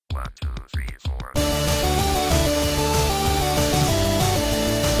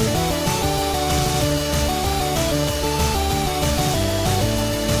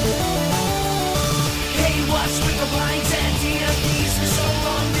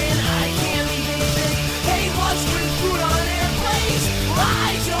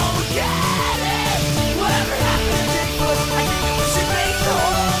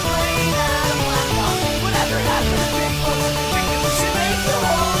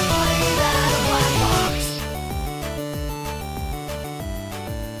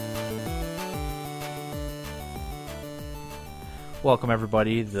Welcome,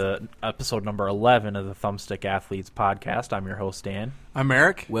 everybody, to episode number 11 of the Thumbstick Athletes podcast. I'm your host, Dan. I'm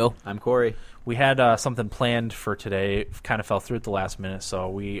Eric. Will. I'm Corey. We had something planned for today. Kind of fell through at the last minute, so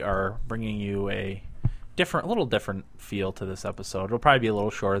we are bringing you a little different feel to this episode. It'll probably be a little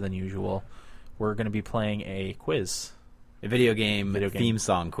shorter than usual. We're going to be playing a quiz. A video game theme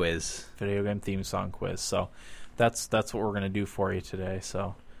song quiz. Video game theme song quiz. So that's what we're going to do for you today.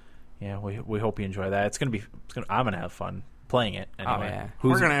 So, yeah, we hope you enjoy that. I'm going to have fun playing it anyway. Oh, yeah.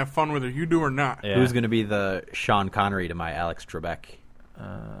 We're going to have fun whether you do or not. Yeah. Who's going to be the Sean Connery to my Alex Trebek?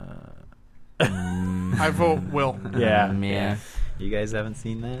 I vote Will. Yeah. You guys haven't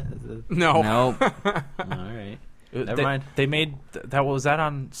seen that? No. Nope. All right. Never mind. They made that. Was that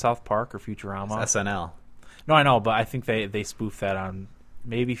on South Park or Futurama? It's SNL. No, I know, but I think they spoofed that on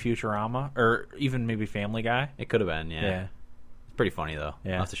maybe Futurama or even maybe Family Guy. It could have been, yeah. Yeah. It's pretty funny, though.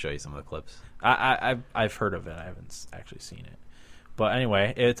 Yeah. I'll have to show you some of the clips. I've heard of it. I haven't actually seen it. But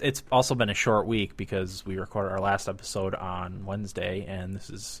anyway, it's also been a short week because we recorded our last episode on Wednesday, and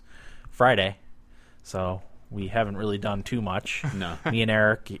this is Friday. So we haven't really done too much. No. Me and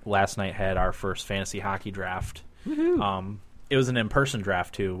Eric last night had our first fantasy hockey draft. Woohoo. It was an in-person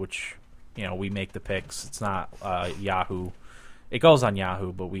draft, too, which, we make the picks. It's not Yahoo. It goes on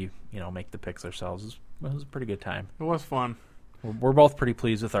Yahoo, but we, make the picks ourselves. It was a pretty good time. It was fun. We're both pretty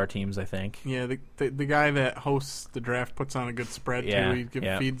pleased with our teams, I think. Yeah, the guy that hosts the draft puts on a good spread, too.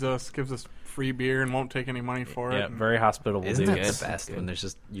 He feeds us, gives us free beer, and won't take any money for it. Yeah, very hospitable. Isn't dude. that the best when there's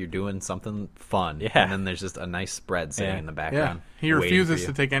just you're doing something fun, yeah, and then there's just a nice spread sitting in the background? Yeah, he refuses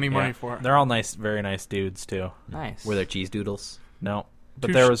to take any money for it. They're all nice, very nice dudes, too. Nice. Were there cheese doodles? No.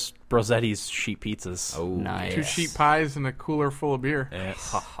 But there was Brosetti's sheet pizzas. Oh, nice. 2 sheet pies and a cooler full of beer. Yeah.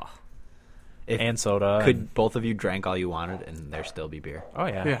 And soda. Could both of you drank all you wanted and there still be beer? Oh,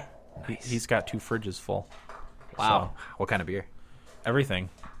 yeah. Yeah. Nice. He's got 2 fridges full. Wow. So, what kind of beer? Everything.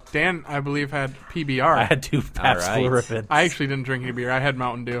 Dan, I believe, had PBR. I had 2 Pabst Blue Ribbons. I actually didn't drink any beer. I had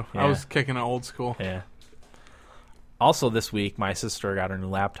Mountain Dew. Yeah. I was kicking it old school. Yeah. Also this week, my sister got a new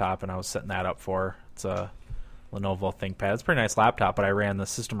laptop, and I was setting that up for her. It's a Lenovo ThinkPad. It's a pretty nice laptop, but I ran the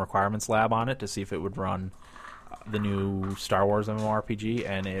system requirements lab on it to see if it would run the new Star Wars MMORPG,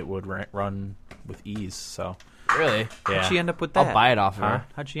 and it would run with ease. So really, yeah. How'd she end up with that? I'll buy it off of her.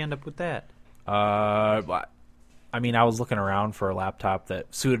 How'd she end up with that? I was looking around for a laptop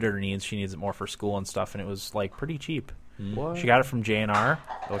that suited her needs. She needs it more for school and stuff, and it was pretty cheap. What? She got it from J&R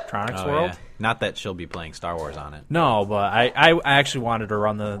Electronics World. Yeah. Not that she'll be playing Star Wars on it. No, but I actually wanted to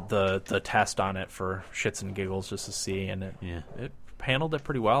run the test on it for shits and giggles just to see, and it handled it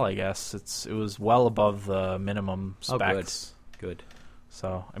pretty well, I guess. It was well above the minimum specs. Oh, good.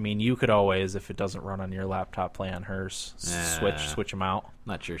 So, you could always, if it doesn't run on your laptop, play on hers. Switch them out.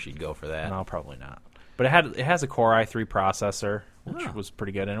 Not sure she'd go for that. No, probably not. But it has a Core i3 processor, which was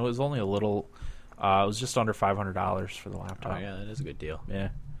pretty good, and it was only a little. It was just under $500 for the laptop. Oh yeah, that is a good deal. Yeah.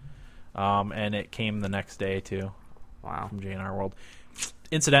 And it came the next day too. Wow. From J&R World.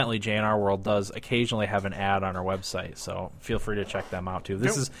 Incidentally, J&R World does occasionally have an ad on our website, so feel free to check them out too.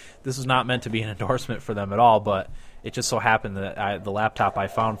 This is not meant to be an endorsement for them at all, but it just so happened that the laptop I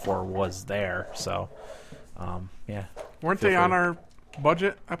found for was there. So, yeah. Weren't they on our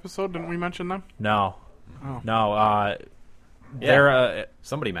budget episode? Didn't we mention them? No. Oh. No. Yeah. They're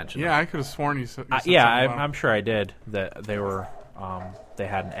somebody mentioned. Yeah, I could have sworn you said. I'm sure I did. That they were. They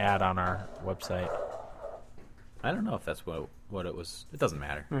had an ad on our website. I don't know if that's what it was. It doesn't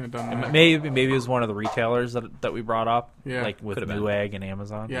matter. It doesn't matter. Maybe it was one of the retailers that we brought up. Yeah. Like with Could've been. Newegg and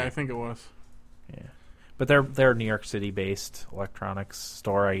Amazon. Yeah, I think it was. Yeah. But they're a New York City based electronics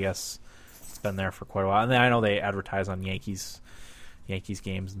store, I guess. It's been there for quite a while. And I know they advertise on Yankees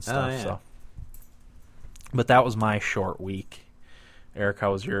games and stuff. Yeah. So. But that was my short week. Eric,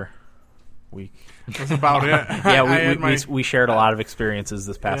 how was your week? That's about it. Yeah, we shared a lot of experiences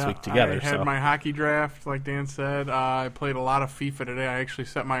this past week together. I had my hockey draft, like Dan said. I played a lot of FIFA today. I actually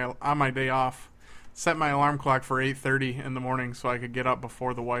on my day off, set my alarm clock for 8:30 in the morning so I could get up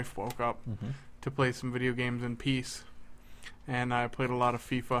before the wife woke up to play some video games in peace. And I played a lot of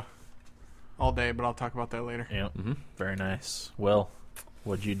FIFA all day, but I'll talk about that later. Yeah, very nice. Will,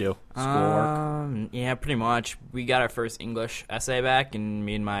 what'd you do? Schoolwork? Yeah, pretty much. We got our first English essay back, and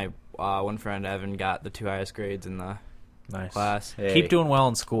me and my one friend, Evan, got the 2 highest grades in the class. Hey. Keep doing well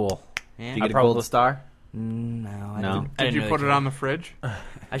in school. Yeah. Did you get a gold star? No. I No. Did you put it on the fridge?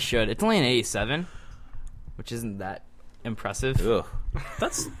 I should. It's only an 87, which isn't that impressive. Ugh.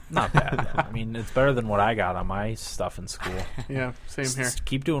 That's not bad. It's better than what I got on my stuff in school. Yeah, same here. Just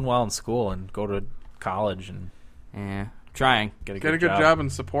keep doing well in school and go to college and Yeah, trying. get a Get good a good job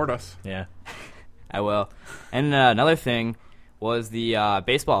and support us. Yeah. I will. And another thing, was the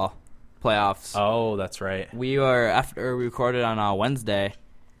baseball playoffs. Oh, that's right. We were, after we recorded on Wednesday,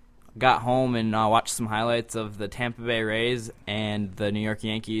 got home and watched some highlights of the Tampa Bay Rays and the New York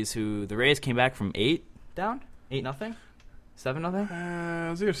Yankees, who the Rays came back from 8 down? 8-0? 7-0? It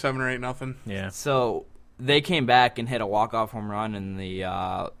was either 7 or 8-0. Yeah. So they came back and hit a walk-off home run in the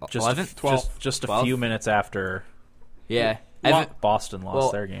 11th? 12th. Just a 12th? few minutes after Yeah. Boston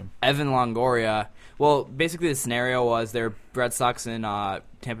lost their game. Evan Longoria. Well, basically the scenario was their Red Sox and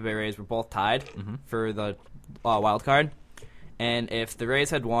Tampa Bay Rays were both tied for the wild card. And if the Rays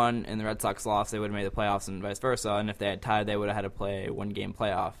had won and the Red Sox lost, they would have made the playoffs and vice versa. And if they had tied, they would have had to play a one-game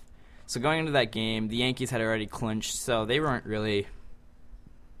playoff. So going into that game, the Yankees had already clinched, so they weren't really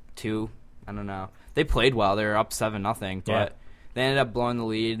I don't know. They played well. They were up 7-0, but they ended up blowing the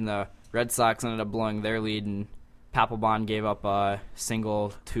lead, and the Red Sox ended up blowing their lead, and Papelbon gave up a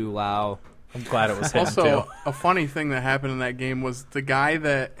single to Lau. I'm glad it was him, Also, too. a funny thing that happened in that game was the guy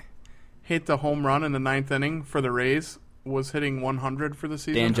that hit the home run in the 9th inning for the Rays was hitting 100 for the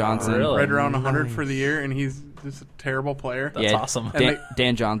season. Dan Johnson. Really? Right around 100 for the year, and he's just a terrible player. That's awesome. And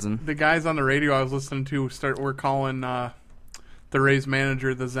Dan Johnson. The guys on the radio I was listening to were calling the Rays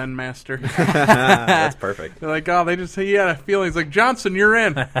manager the Zen Master. That's perfect. They're like, oh, he had a feeling. He's like, Johnson, you're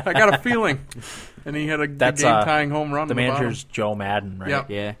in. I got a feeling. And he had a game-tying home run. The in the manager's bottom. Joe Madden, right? Yep.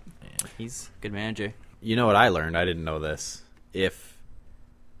 Yeah. He's a good manager. You know what I learned? I didn't know this. If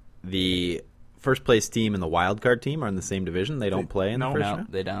the first place team and the wild card team are in the same division, they don't play in the first No, round?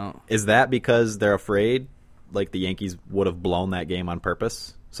 they don't. Is that because they're afraid, like the Yankees would have blown that game on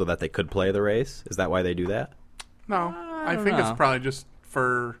purpose so that they could play the Rays? Is that why they do that? No, I don't think know. it's probably just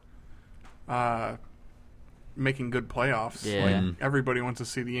for making good playoffs. Yeah. Like, everybody wants to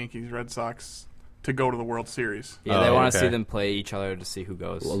see the Yankees, Red Sox to go to the World Series. Yeah, they Oh, want to okay. see them play each other to see who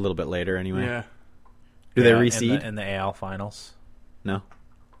goes. A little bit later, anyway. Yeah. Do they Yeah, reseed? in the AL finals? No.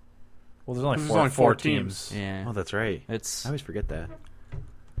 Well, there's only There's four, only four four teams. Yeah. Oh, that's right. I It's, always forget that.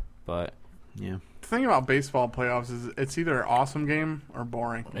 but Yeah. The thing about baseball playoffs is it's either an awesome game or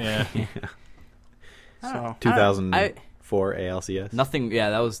boring. Yeah. So 2004 ALCS. nothing. Yeah,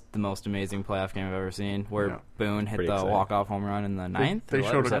 that was the most amazing playoff game I've ever seen. Where Yeah. Boone hit Pretty the exciting. walk-off home run in the ninth. they or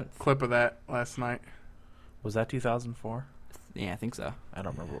what showed was a that? clip of that last night. Was that 2004? Yeah, I think so. I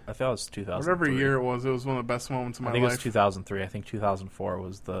don't remember. I thought it was 2003. Whatever year it was one of the best moments of I my think it was life. 2003. I think 2004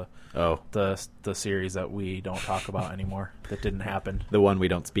 was the series that we don't talk about anymore. That didn't happen. The one we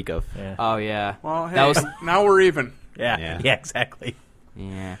don't speak of. Yeah. Oh yeah. Well, hey, That was- now we're even. Yeah. Yeah. Exactly.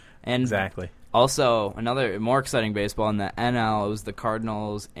 Yeah. And Exactly. also another more exciting baseball in the NL, it was the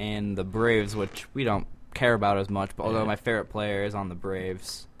Cardinals and the Braves, which we don't care about as much. But although my favorite player is on the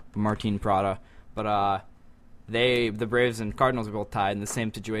Braves, Martin Prada. But the Braves and Cardinals are both tied in the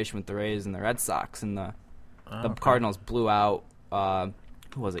same situation with the Rays and the Red Sox, and the Cardinals blew out.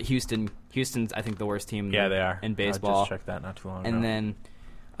 Who was it? Houston. Houston's I think the worst team. Yeah, they are. in I baseball. just checked that not too long ago. And then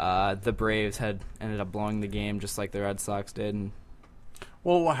the Braves had ended up blowing the game just like the Red Sox did. And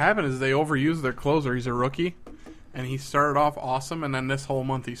Well, what happened is they overused their closer. He's a rookie, and he started off awesome, and then this whole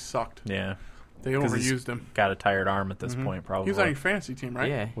month he sucked. yeah, They 'Cause he's overused him. got a tired arm at this point, probably. He was on your fantasy team, right?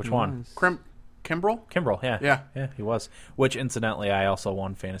 yeah, Which he one? was. Kimbrel? Kimbrel, yeah. Yeah. he was. Which, incidentally, I also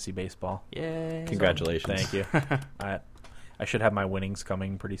won fantasy baseball. Yeah. Congratulations. Thank you. I should have my winnings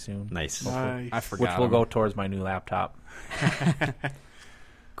coming pretty soon. Nice. Nice. I forgot. Which will him. go towards my new laptop.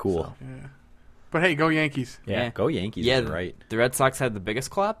 Cool. Yeah. But hey, go Yankees. Yeah. Go Yankees. Yeah, You're right. The Red Sox had the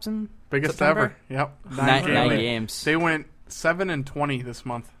biggest collapse in Biggest September? ever. Yep. nine games. games. They went 7-20 this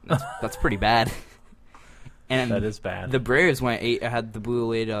month. That's pretty bad. And That is bad. the Braves had the blue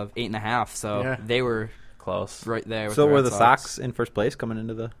lead of 8.5, so Yeah. they were Close. right there. With So the were Red the Sox in first place coming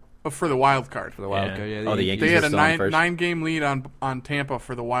into the? For the wild card. for the wild Yeah. card. Yeah, Oh, the Yankees They had were a still in first. 9-game lead on Tampa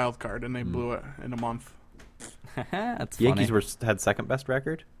for the wild card, and they blew it in a month. That's The Yankees funny. had second best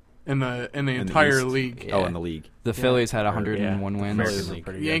record. In the the entire East. league. Yeah. Oh, in the league. The Phillies had 101 yeah. wins. Phillies were League.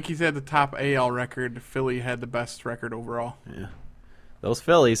 pretty The good. Yankees had the top AL record. Philly had the best record overall. Yeah. Those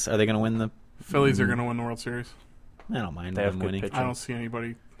Phillies, are they going to win the? Phillies are going to win the World Series. I don't mind They have them good winning. pitching. I don't see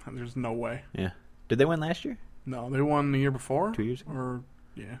anybody. There's no way. Yeah. Did they win last year? No, they won the year before. 2 years ago? Or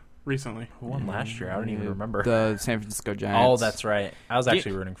recently. Who won last year? I don't even remember. The San Francisco Giants. Oh, that's right. I was Do you-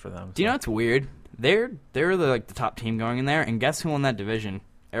 actually rooting for them. Do you so. know what's weird? They're the top team going in there, and guess who won that division?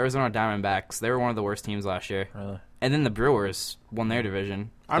 Arizona Diamondbacks. They were one of the worst teams last year. Really? And then the Brewers won their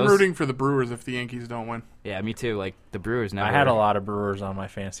division. I'm Those- rooting for the Brewers if the Yankees don't win. Yeah, me too. Like the Brewers never. I had a lot of Brewers on my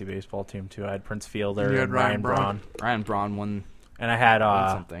fantasy baseball team too. I had Prince Fielder You had and Ryan Ryan Braun. Braun, Ryan Braun won and I had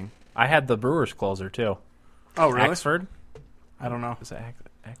something. I had the Brewers closer too. Oh, really? Axford? I don't know. Is it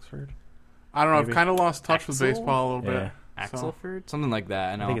Axford? I don't know. Maybe. I've kind of lost touch with Axel? baseball a little Yeah. bit. Axelford? Something like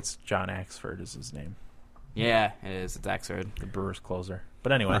that. I know. I think it's John Axford is his name, Yeah, it is. It's Axford. the Brewers closer.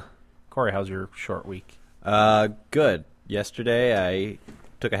 But anyway, Corey, how's your short week? Good. Yesterday I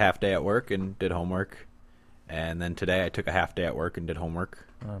took a half day at work and did homework, and then today I took a half day at work and did homework,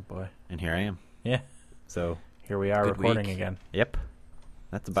 Oh boy, and here I am. yeah. So, Here we are Good recording week. again. yep,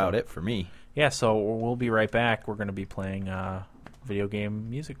 that's about it for me. Yeah, so we'll be right back. We're going to be playing video game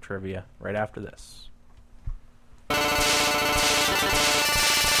music trivia right after this.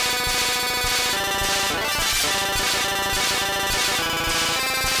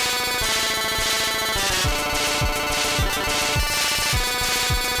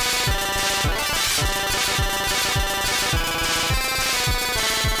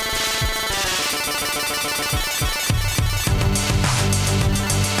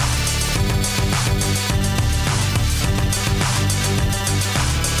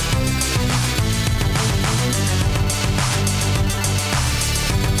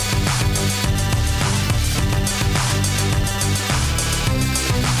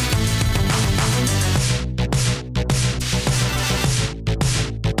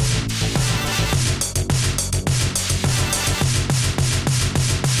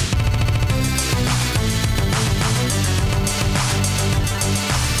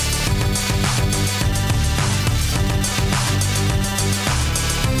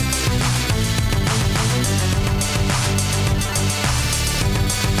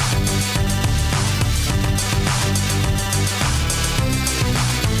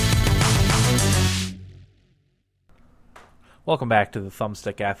 Welcome back to the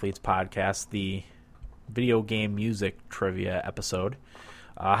Thumbstick Athletes Podcast, the video game music trivia episode.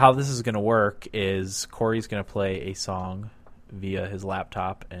 How this is going to work is Corey's going to play a song via his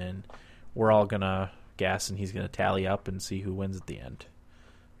laptop, and we're all going to guess, and he's going to tally up and see who wins at the end.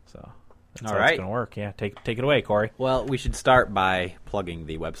 So that's All how it's right. going to work. Yeah, take it away, Corey. Well, we should start by plugging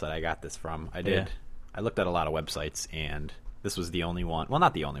the website I got this from. Yeah. I looked at a lot of websites, and this was the only one. Well,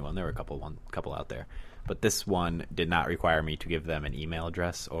 not the only one. There were a couple out there. But this one did not require me to give them an email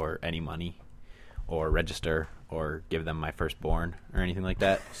address or any money or register or give them my firstborn or anything like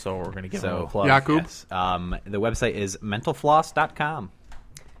that. So we're going to give So- him a plug. Jakub? Yes. The website is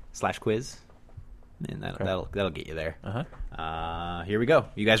mentalfloss.com/quiz. And that'll get you there. Uh-huh. Here we go.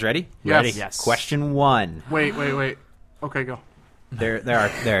 You guys ready? Yes. Ready? Yes. Question 1. Wait. Okay, go. There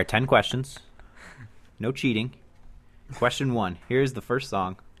are 10 questions. No cheating. Question 1. Here's the first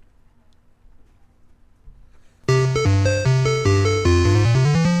song.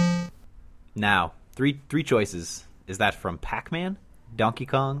 Now, three choices. Is that from Pac-Man, Donkey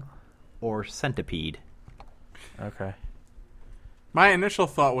Kong, or Centipede? Okay. My initial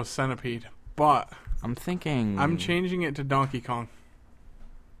thought was Centipede, but I'm thinking. I'm changing it to Donkey Kong.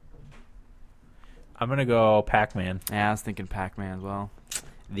 I'm going to go Pac-Man. Yeah, I was thinking Pac-Man as well.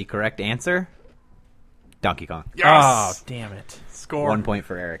 The correct answer? Donkey Kong. Yes! Oh, damn it. Score. 1 point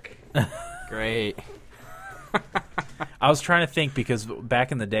for Eric. Great. I was trying to think because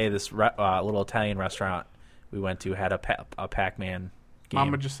back in the day, this little Italian restaurant we went to had a Pac-Man game.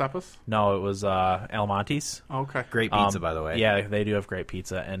 Mama Giuseppe's? No, it was El Monte's. Okay. Great pizza, by the way. Yeah, they do have great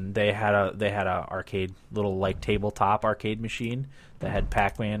pizza, and they had a arcade little like tabletop arcade machine that had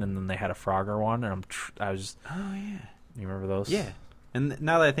Pac-Man, and then they had a Frogger one, and I was just, Oh, yeah. you remember those? Yeah. And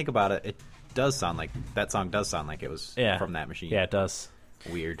now that I think about it, that song does sound like it was from that machine. Yeah, it does.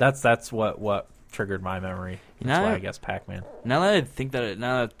 Weird. That's what triggered my memory. That's Now why that- I guess Pac-Man. Now that I think now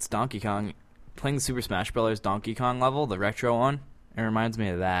that it's Donkey Kong, playing the Super Smash Bros. Donkey Kong level, the retro one, it reminds me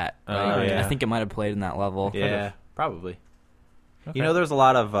of that. Oh, I yeah. think it might have played in that level. Yeah, probably. Okay. You know, there's a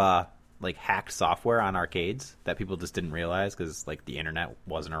lot of like hacked software on arcades that people just didn't realize because like the internet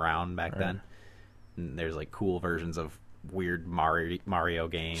wasn't around back then. And there's like cool versions of weird Mario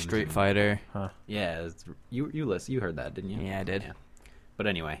games. Street Fighter. Yeah, you heard that, didn't you? Yeah, I did. Yeah. But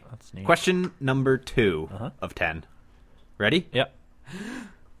anyway, That's neat. question number 2 of 10. Ready? Yep.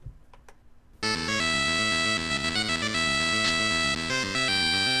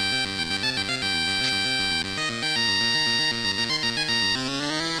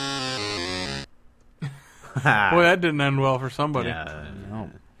 Boy, that didn't end well for somebody. No.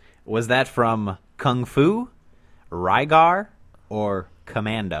 Was that from Kung Fu, Rygar, or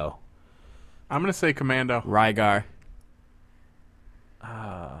Commando? I'm going to say Commando. Rygar.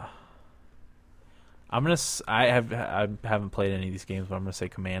 I'm gonna. I haven't played any of these games, but I'm gonna say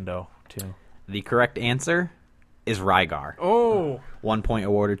Commando too. The correct answer is Rygar. Oh. 1 point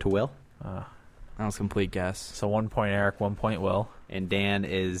awarded to Will. That was a complete guess. So 1 point Eric, 1 point Will. And Dan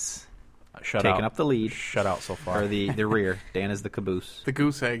is Shut taking out. up the lead. Shut out so far. Or the rear. Dan is the caboose. The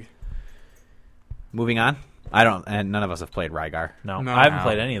goose egg. Moving on. I don't, and none of us have played Rygar. No, No. I haven't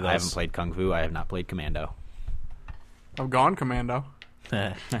played any of those. I haven't played Kung Fu. I have not played Commando. I've gone Commando.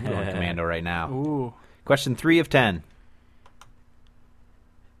 I'm going Commando right now. Ooh. Question 3 of 10.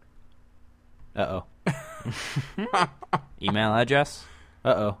 Uh-oh. Email address?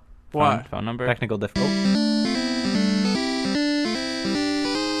 Uh-oh. What? Phone number? Technical difficulty.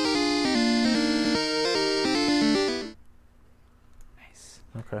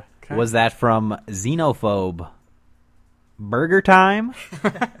 Okay. Okay. Was that from Xenophobe, Burger Time,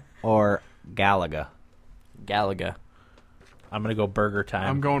 or Galaga? Galaga. I'm gonna go Burger Time.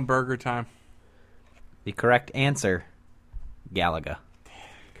 I'm going Burger Time. The correct answer, Galaga.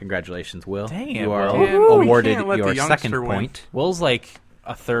 Congratulations, Will. Dang it, you are Will. Damn, we awarded can't let the your youngster second win. point. Will's like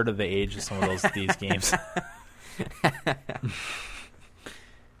a third of the age of some of these games.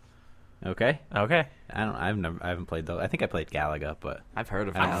 Okay. Okay. I haven't played those. I think I played Galaga, but I've heard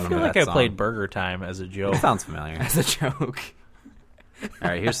of I don't I Galaga. feel remember like that I song. played Burger Time as a joke. it sounds familiar. As a joke. All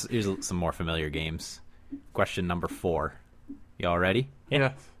right, here's some more familiar games. Question number 4. Y'all ready? Yeah.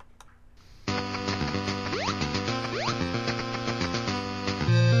 Yes.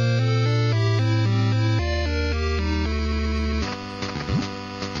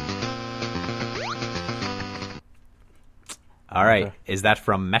 All right. Okay. Is that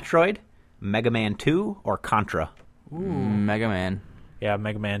from Metroid, Mega Man 2, or Contra? Mega Man. Yeah,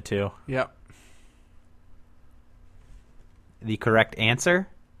 Mega Man 2. Yep. The correct answer,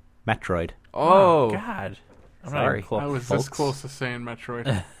 Metroid. Oh. God. I'm Sorry. not even close. I was folks. this close to saying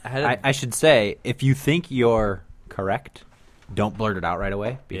Metroid. I had I should say, if you think you're correct, don't blurt it out right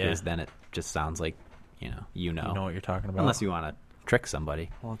away, because Yeah. then it just sounds like, you know. You know what you're talking about. Unless you want to trick somebody.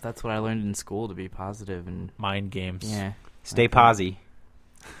 well, that's what I learned in school, to be positive and Mind games. yeah. Stay posy.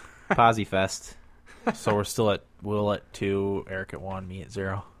 Posy fest. So we're still at Will at 2, Eric at 1, me at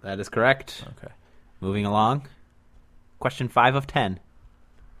 0. That is correct. Okay. Moving along. Question 5 of 10.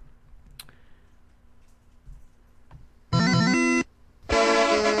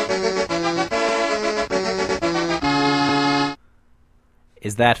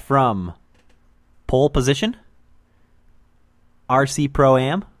 Is that from Pole Position, RC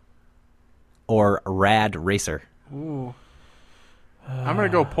Pro-Am, or Rad Racer? Ooh. I'm going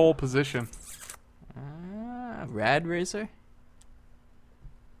to go pole position. Rad Racer?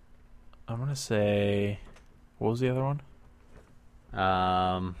 I'm going to say... What was the other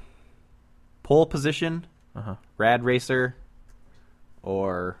one? Pole Position, Uh-huh. Rad Racer,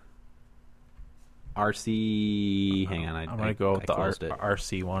 or RC... Hang on, I'm going to go with the closed it.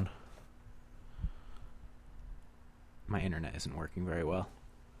 RC one. My internet isn't working very well.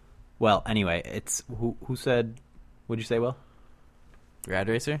 Well, anyway, it's... Who said... What'd you say, Will? Rad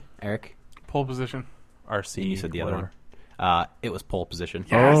Racer? Eric? Pole position. RC. And you said the whatever. other one. It was Pole Position.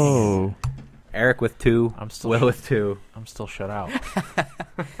 Yes. Oh. Eric with 2. I'm still Will with 2. I'm still shut out.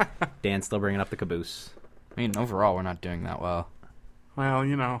 Dan still bringing up the caboose. I mean, overall, we're not doing that well. Well,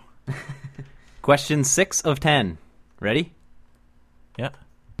 you know. Question 6 of 10. Ready? Yeah.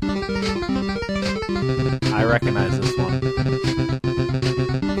 I recognize this one.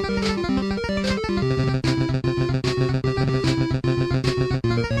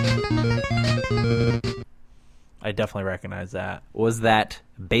 I definitely recognize that. Was that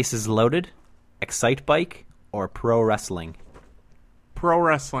Bases Loaded, Excite Bike, or Pro Wrestling? Pro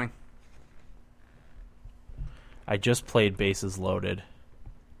wrestling. I just played Bases Loaded,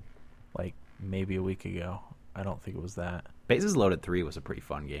 like maybe a week ago. I don't think it was that. Bases Loaded 3 was a pretty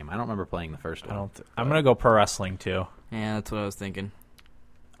fun game. I don't remember playing the first one. I'm gonna go pro wrestling too. Yeah, that's what I was thinking.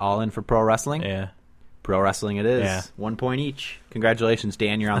 All in for Pro Wrestling? Yeah. Pro Wrestling it is. Yeah. 1 point each. Congratulations,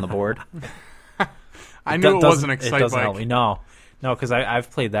 Dan. You're on the board. I knew it wasn't Excite It doesn't help Bike. me. No, because I've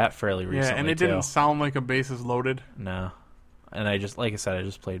played that fairly recently. Yeah, and it too. didn't sound like a bases loaded. No, and I just like I said, I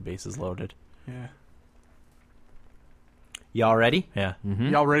just played Bases Loaded. Yeah. Y'all ready? Yeah. Mm-hmm.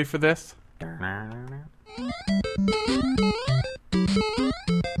 Y'all ready for this?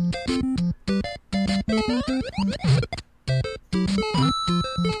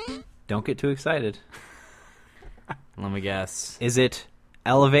 Don't get too excited. Let me guess. Is it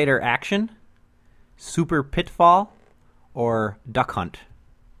Elevator Action, Super Pitfall, or Duck Hunt?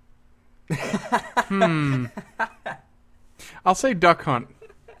 I'll say Duck Hunt.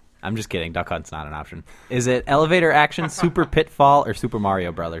 I'm just kidding. Duck Hunt's not an option. Is it Elevator Action, Super Pitfall, or Super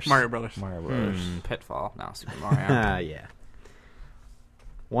Mario Brothers? Mario Brothers. Mario Brothers. Pitfall. No, Super Mario. Ah, yeah.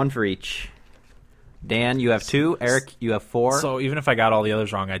 1 for each. Dan, you have 2. Eric, you have 4. So even if I got all the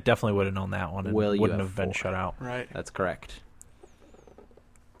others wrong, I definitely would have known that one and Will, you wouldn't have have been 4. shut out. Right. That's correct.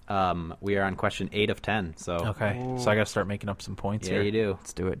 We are on question 8 of 10. So Okay, so I got to start making up some points yeah, here. you do.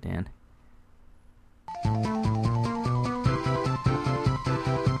 Let's do it, Dan.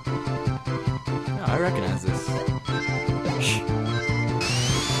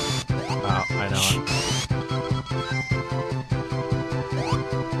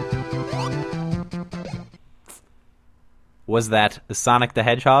 Was that Sonic the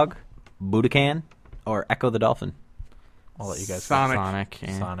Hedgehog, Budokan, or Echo the Dolphin? I'll let you guys Sonic. Sonic. go.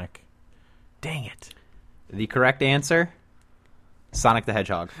 Yeah. Sonic. Dang it. The correct answer, Sonic the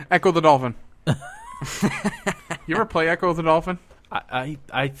Hedgehog. Echo the Dolphin. You ever play Echo the Dolphin?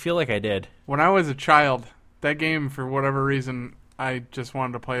 I feel like I did. When I was a child, that game, for whatever reason, I just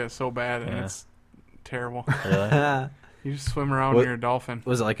wanted to play it so bad, and Yeah. it's terrible. Really? You just swim around What- and you're a dolphin.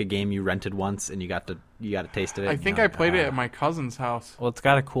 Was it like a game you rented once and you got to taste of it? I and think you're I like, played it "Ah." at my cousin's house. Well, it's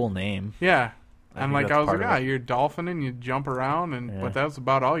got a cool name. Yeah. I And think like that's I was part like, of it. you're a dolphin and you jump around, and Yeah. but that was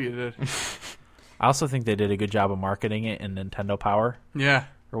about all you did. I also think they did a good job of marketing it in Nintendo Power. Yeah,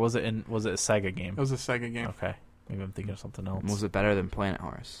 Or was it a Sega game? it was a Sega game. Okay. Maybe I'm thinking of something else. Was it better than Planet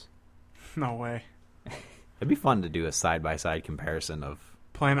Horse? No way. It'd be fun to do a side-by-side comparison of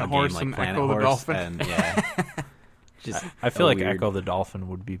Planet a Horse game like and Planet Echo Horse the Dolphin. and yeah. Just I feel a like weird- Echo the Dolphin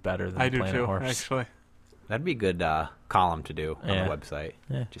would be better than I do Planet too, Horse. actually. That'd be a good column to do on Yeah. the website.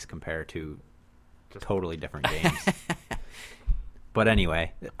 Yeah. Just compare two totally different games. But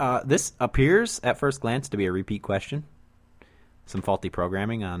anyway, this appears at first glance to be a repeat question. Some faulty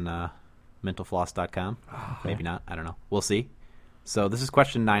programming on mentalfloss.com. Maybe not. I don't know. We'll see. So this is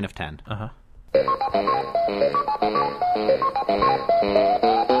question 9 of 10. Uh-huh.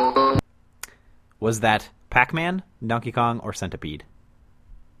 Was that Pac-Man, Donkey Kong, or Centipede?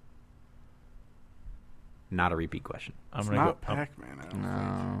 Not a repeat question. I'm It's gonna not go. Pac-Man. I don't think.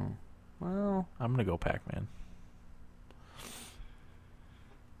 No. Well, I'm gonna go Pac-Man.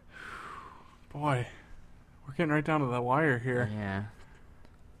 Boy, we're getting right down to the wire here. yeah.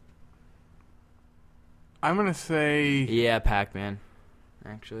 I'm gonna say. Yeah, Pac-Man.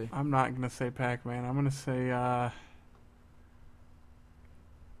 Actually. I'm not gonna say Pac-Man. I'm gonna say.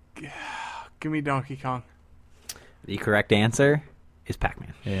 Give me Donkey Kong. The correct answer is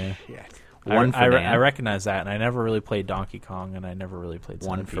Pac-Man. Yeah. Yeah. One for I Dan. recognize that, and I never really played Donkey Kong, and I never really played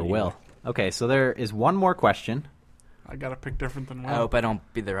One Centipede for either. Will. Okay, so there is one more question. I gotta pick different than Will. I hope I don't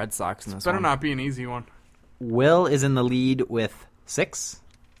beat the Red Sox in this Better one. not be an easy one. Will is in the lead with 6.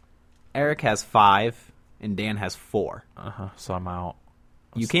 Eric has 5, and Dan has 4. Uh-huh. So I'm out.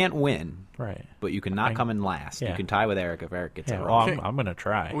 You can't win, Right. but you cannot I- come in last. You yeah. can tie with Eric if Eric gets Yeah, it well, wrong. Okay. I'm gonna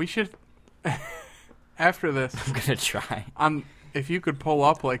try. We should. After this, I'm gonna try. if you could pull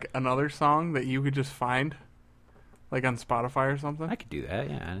up like another song that you could just find, like on Spotify or something. I could do that,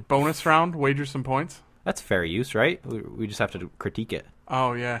 yeah. Bonus round, wager some points. That's fair use, right? We just have to critique it.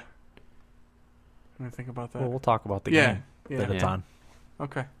 Oh yeah. Let me think about that. Well, we'll talk about the Yeah, game yeah. that it's Yeah. on.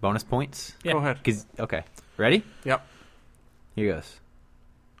 Okay. Bonus points? Yeah. Go ahead. Okay. Ready? Yep. Here goes.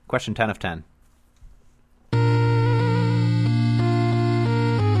 Question 10 of 10.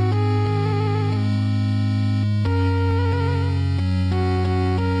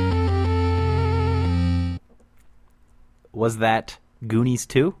 Was that Goonies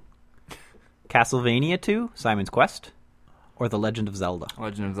 2, Castlevania 2, Simon's Quest, or The Legend of Zelda?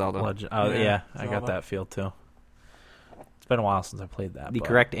 Legend of Zelda. Legend. Oh Yeah, yeah, I got Zelda. that feel too. It's been a while since I played that. The but-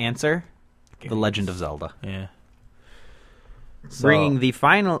 correct answer, The Legend of Zelda. Yeah. So- Bringing the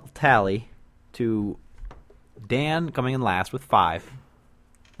final tally to Dan coming in last with 5,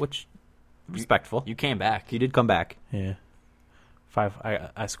 which respectful. You came back. You did come back. Yeah. 5.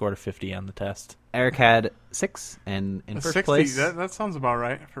 I scored a 50 on the test. Eric had 6, and in A first 60. place, That sounds about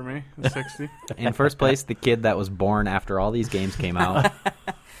right for me. A 60. in first place, the kid that was born after all these games came out,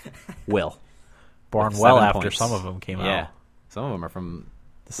 Will. Born With well 7 after points. some of them came Yeah, out. some of them are from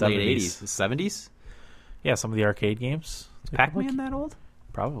The late 70s. 80s, 70s. Yeah, some of the arcade games. Is Pac-Man that old?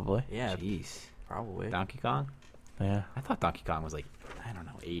 Probably. Yeah, Jeez, probably. Donkey Kong. Yeah. I thought Donkey Kong was like, I don't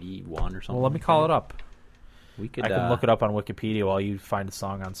know, 81 or something. Well, let me call it up. We could. I can look it up on Wikipedia while you find a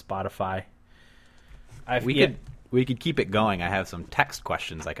song on Spotify. We could keep it going. I have some text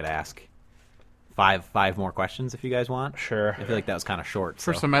questions I could ask. Five more questions if you guys want. Sure. I feel like that was kind of short.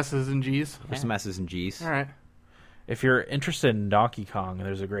 For so- some S's and G's. for some S's and G's. All right. If you're interested in Donkey Kong,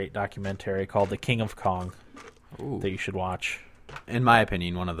 there's a great documentary called The King of Kong Ooh. that you should watch. In my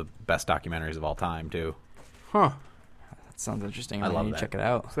opinion, one of the best documentaries of all time, too. Huh. That sounds interesting. I I love need that. to check it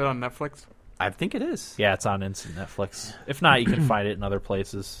out. Is that on Netflix? I think it is. Yeah, it's on Instant Netflix. If not, you can find it in other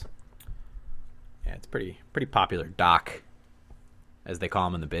places. Yeah, it's pretty popular doc, as they call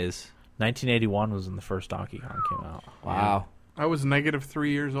them in the biz. 1981 was when the first Donkey Kong came out. Wow. I was negative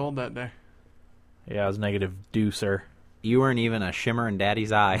 3 years old that day. Yeah, I was negative deucer. You weren't even a shimmer in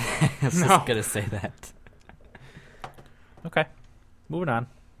Daddy's eye. I was No. just gonna say that. Okay, moving on.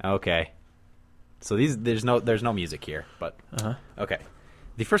 Okay. So there's no music here, but Uh-huh. okay.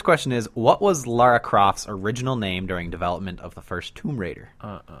 The first question is, what was Lara Croft's original name during development of the first Tomb Raider?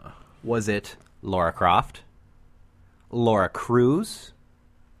 Was it Lara Croft, Laura Cruz,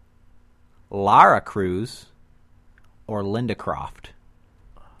 Lara Cruz, or Linda Croft?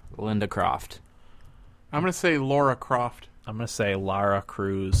 Linda Croft. I'm going to say Laura Croft. I'm going to say Lara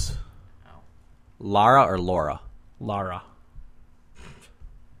Cruz. Lara or Laura? Lara.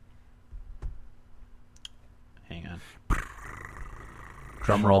 Hang on.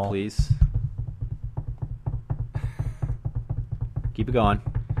 Drum roll, please. Keep it going.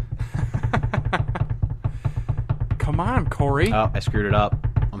 Come on, Corey. Oh, I screwed it up.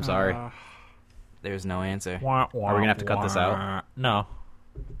 I'm sorry. There's no answer. Are we gonna have to cut this out? No.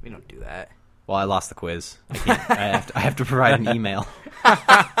 We don't do that. Well, I lost the quiz. I have to provide an email.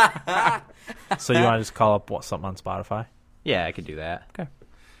 So you want to just call up something on Spotify? Yeah, I could do that. Okay.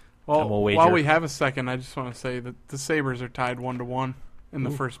 Well, And we'll wager. while we have a second, I just want to say that the Sabres are tied 1-1 in the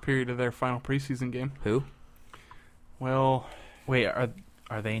first period of their final preseason game. Who? Well, Wait,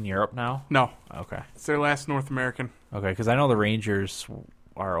 are they in Europe now? no. Okay. It's their last North American. Okay, because I know the Rangers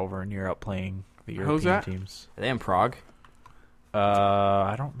are over in Europe playing the European Who's that? teams. Are they in Prague?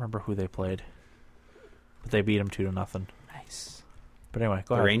 I don't remember who they played, but they beat them 2-0. Nice. But anyway,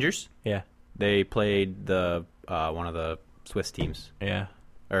 go The ahead. Rangers? Yeah, They played the one of the Swiss teams. yeah.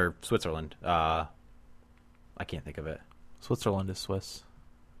 Or Switzerland. I can't think of it. Switzerland is Swiss.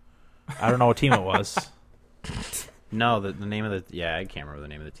 I don't know what team it was. No, the name of the... Yeah, I can't remember the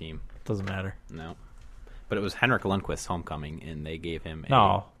name of the team. Doesn't matter. No. But it was Henrik Lundqvist's homecoming, and they gave him a...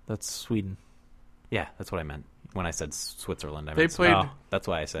 No, that's Sweden. Yeah, that's what I meant. When I said Switzerland, I They meant played Oh. That's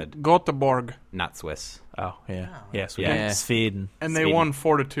why I said Göteborg, not Swiss. Oh, yeah. Oh. Yeah, Sweden. Yeah. Sweden. and they Sweden. won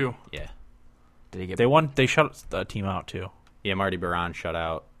 4-2. Yeah. Did he get? They won. They shut the team out, too. Yeah, Marty Baron shut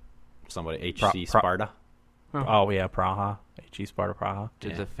out somebody, HC Pro- Sparta. Oh, yeah, Praha. HE Sparta Praha.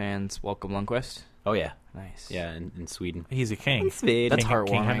 Did Yeah. the fans welcome Lundqvist? Oh, yeah. Nice. Yeah, in Sweden. He's a king. That's King, King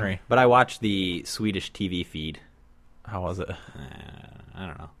heartwarming. Henry. But I watched the Swedish TV feed. How was it? I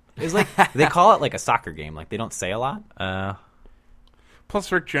don't know. It's like they call it like a soccer game. Like they don't say a lot.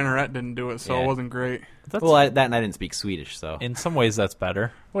 Plus, Rick Jenneret didn't do it, so Yeah. it wasn't great. That's, Well, that and I didn't speak Swedish, so in some ways, that's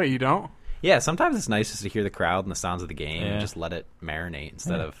better. Wait, you don't? yeah. Sometimes it's nice just to hear the crowd and the sounds of the game Yeah. and just let it marinate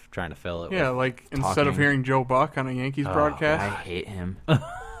instead Yeah. of trying to fill it. Yeah, with, like instead of talking. hearing Joe Buck on a Yankees I broadcast, hate him.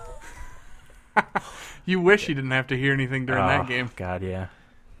 you wish you didn't have to hear anything during Oh, that game. God, yeah.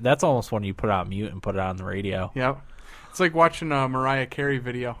 That's almost when you put it on mute and put it on the radio. Yep. It's like watching a Mariah Carey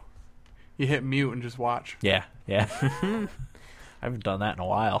video. You hit mute and just watch. Yeah, yeah. I haven't done that in a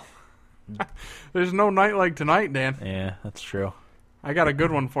while. There's no night like tonight, Dan. Yeah, that's true. I got a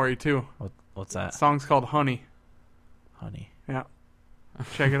good one for you, too. What's The that? song's called Honey. Honey. Yeah.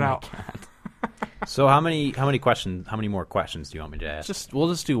 Check it out. So how many questions? How many more questions do you want me to ask? We'll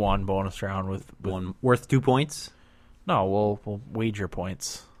just do one bonus round with One worth 2 points. No, we'll wager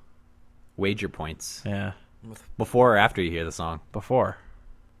points. Wager points Yeah, before or after you hear the song. before.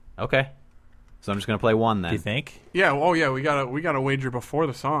 Okay. So I'm just gonna play one Do then. you think? Yeah, oh yeah, we got a wager before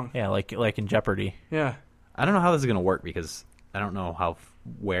the song. Yeah, like in Jeopardy. Yeah. I don't know how this is gonna work because I don't know how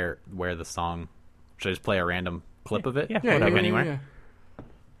where the song. Should I just play a random clip of it? Yeah, Yeah, Whatever, yeah, anywhere. yeah.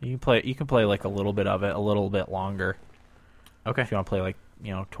 You can play like a little bit of it, a little bit longer. Okay. If you want to play like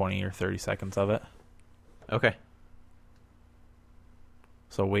 20 or 30 seconds of it. Okay.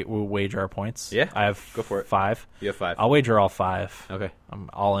 So we'll wager our points. Yeah, I have go for it. 5. You have 5. I'll wager all 5. Okay.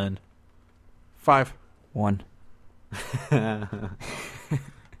 I'm all in. 5. 1.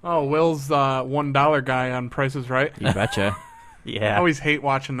 Oh, Will's $1 guy on Price is Right. You betcha. I Yeah. always hate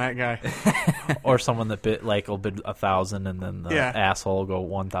watching that guy. Or someone that will bid 1,000 and then the Yeah. asshole will go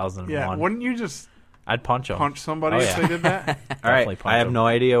 1,001. Yeah, wouldn't you just I'd punch him. punch somebody Oh, if yeah. they did that? All Definitely right. punch I have him. no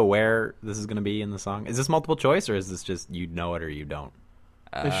idea where this is gonna be in the song. Is this multiple choice or is this just you know it or you don't?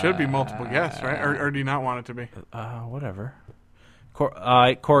 There should be multiple guests, right? Or do you not want it to be? Whatever.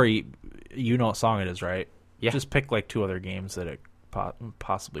 Corey, you know what song it is, right? Yeah. Just pick like 2 other games that it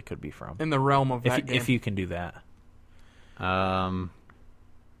possibly could be from. In the realm of that game. If you can do that.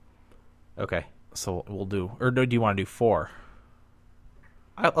 Okay. So we'll do, or do you want to do 4?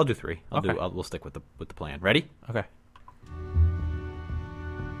 I'll do 3. Okay. We'll stick with the plan. Ready? Okay.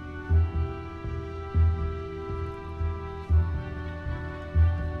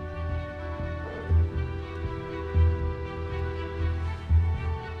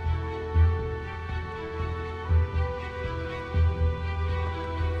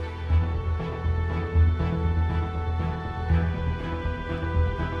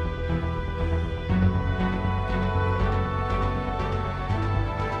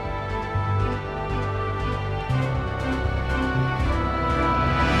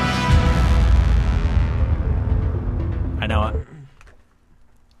 I know it.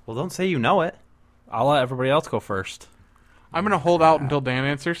 Well, don't say you know it. I'll let everybody else go first. I'm going to hold out until Dan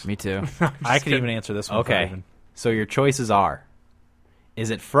answers. Me too. I could even answer this one. Okay. Even. So your choices are: is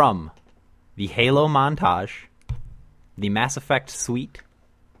it from the Halo montage, the Mass Effect suite,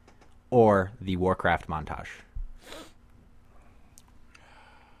 or the Warcraft montage?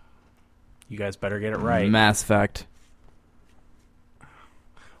 You guys better get it right. Mass Effect.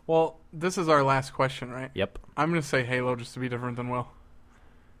 Well, this is our last question, right? Yep. I'm going to say Halo just to be different than Will.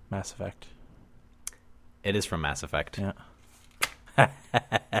 Mass Effect. It is from Mass Effect. Yeah.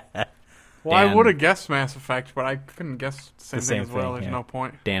 Well, I Dan- would have guessed Mass Effect, but I couldn't guess the same The thing same as well. thing, There's yeah. no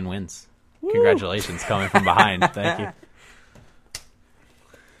point. Dan wins. Congratulations, coming from behind. Thank you.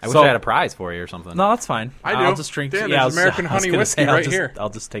 I wish So- I had a prize for you or something. No, that's fine. I do. I'll just drink. Dan, yeah, there's I was- American I was honey gonna whiskey say, I'll right just- here. I'll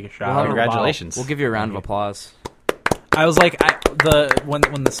just take a shot. We'll have a Congratulations. We'll give you a round of applause. I was like, when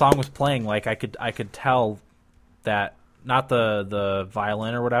the song was playing, like I could tell that not the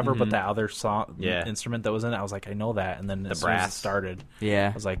violin or whatever, but that other song instrument that was in it. I was like, I know that, and then as soon as it brass. started, Yeah.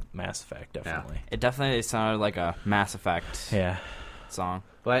 I was like, Mass Effect, definitely. It definitely sounded like a Mass Effect Yeah. song.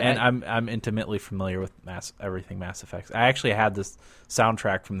 But And I- I'm intimately familiar with everything Mass Effect. I actually had this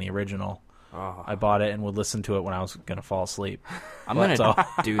soundtrack from the original. Oh. I bought it and would listen to it when I was gonna fall asleep. I'm going So- to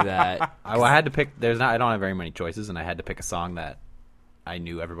do that. I had to pick. I don't have very many choices, and I had to pick a song that I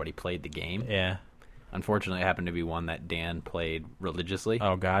knew everybody played the game. Yeah. Unfortunately, it happened to be one that Dan played religiously.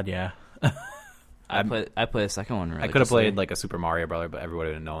 Oh God, yeah. I play the second one really. I could have played like a Super Mario Brother, but everybody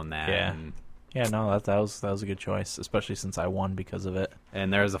would have known that. Yeah. And, Yeah, no, that was a good choice, especially since I won because of it.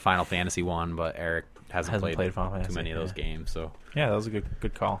 and there was a Final Fantasy one, but Eric hasn't played Final too Fantasy, many of those yeah. games. So, Yeah, that was a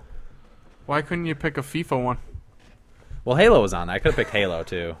good call. Why couldn't you pick a FIFA one? well, Halo was on. I could have picked Halo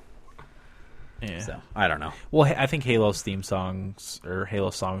too. Yeah. So I don't know. Well, I think Halo's theme songs or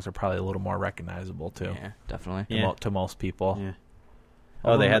Halo songs are probably a little more recognizable too Yeah, definitely. to, Yeah. to most people. Yeah.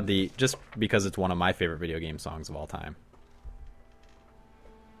 Oh, they had just because it's one of my favorite video game songs of all time.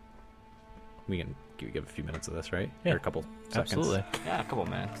 We can give a few minutes of this, right? Yeah. Or a couple seconds. Absolutely. Yeah, a couple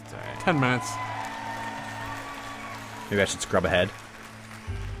minutes. It's all right. 10 minutes. Maybe I should scrub ahead.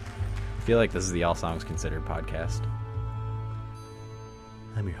 I feel like this is the All Songs Considered podcast.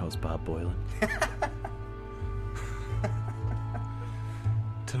 I'm your host, Bob Boylan.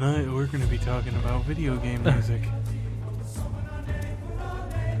 Tonight we're going to be talking about video game music.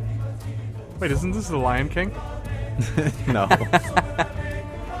 Wait, isn't this The Lion King? No.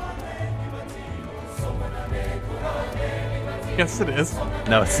 Yes, it is.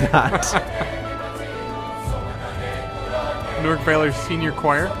 No, it's not. Newark Valley Senior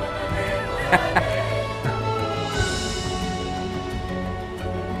Choir.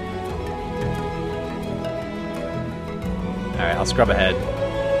 Alright, I'll scrub ahead.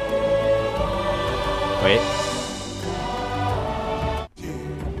 Wait.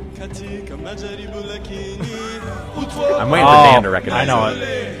 I'm waiting for Dan to recognize I know it.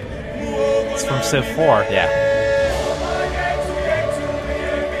 It's from Civ 4. Yeah.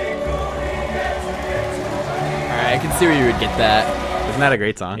 All right, I can see where you would get that. Isn't that a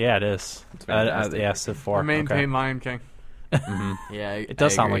great song? Yeah, it is. fantastic. Yeah, Civ 4. I maintain Okay. Lion King. Yeah, It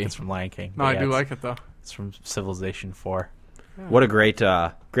does sound like it's from Lion King. No, but I yeah, do it's- like it, though. It's from Civilization 4. What a great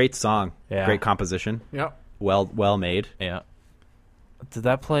song. Yeah. Great composition. Yep. Well made. Yeah. Did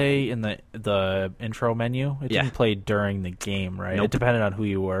that play in the intro menu? It Yeah. didn't play during the game, right? Nope. It depended on who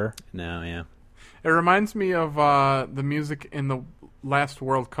you were. No, yeah. It reminds me of the music in the last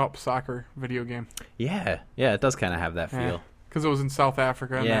World Cup soccer video game. Yeah. Yeah, it does kind of have that feel. Because it was in South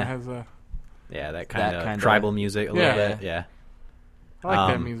Africa, and Yeah. that has a... Yeah, that kind of kinda- tribal music a little Yeah. bit. Yeah. I like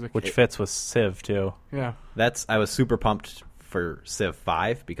that Um, music. Which fits with Civ, too. Yeah. I was super pumped for Civ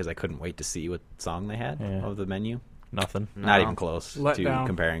 5 because I couldn't wait to see what song they had Yeah. of the menu. Nothing. Not No. even close Let to down.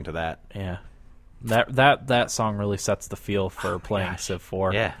 comparing to that. Yeah. That song really sets the feel for playing gosh. Civ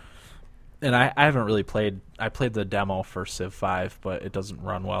 4. Yeah. And I haven't really played... I played the demo for Civ 5, but it doesn't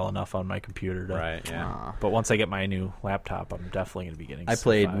run well enough on my computer to... Right, yeah. But once I get my new laptop, I'm definitely going to be getting I Civ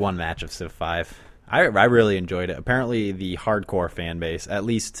played 5. one match of Civ 5. I really enjoyed it. Apparently, the hardcore fan base, at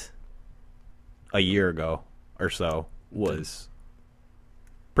least a year ago or so, was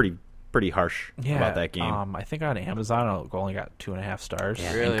pretty harsh about that game. I think on Amazon it only got 2.5 stars.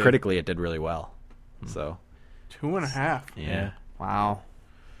 Yeah, Really? and critically, it did really well. So, 2.5. yeah. Wow.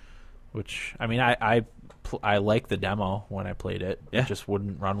 Which, I mean, I like the demo when I played it. Yeah. It just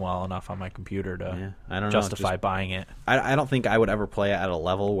wouldn't run well enough on my computer to Yeah. I don't know. justify just- buying it. I don't think I would ever play it at a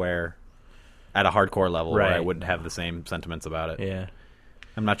level at a hardcore level where I Right. wouldn't have the same sentiments about it. Yeah.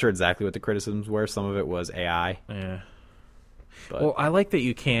 I'm not sure exactly what the criticisms were. Some of it was AI. Yeah. But Well, I like that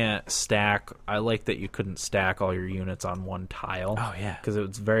you can't stack. I like that you couldn't stack all your units on one tile. Oh, yeah. Because it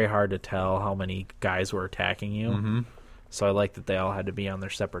was very hard to tell how many guys were attacking you. Mhm. So I like that they all had to be on their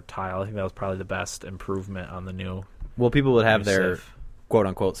separate tile. I think that was probably the best improvement on the new. Well, people would have new their Civ. quote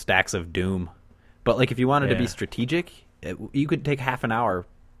unquote stacks of doom, but like if you wanted to be Yeah. strategic, you could take half an hour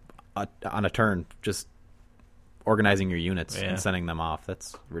on a turn just organizing your units Yeah. and sending them off.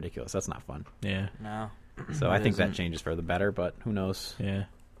 That's ridiculous. That's not fun. Yeah. No. So I It think that isn't. changes for the better, but who knows? Yeah.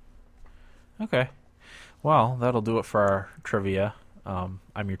 Okay. Well, that'll do it for our trivia. I'm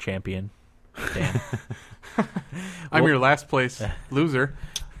your champion, Dan. I'm Well- your last place loser.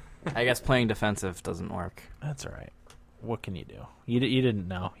 I guess playing defensive doesn't work. That's all right. What can you do? You didn't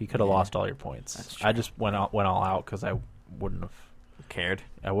know. You could have Yeah. lost all your points. That's true. I just went all out because I wouldn't have Cared.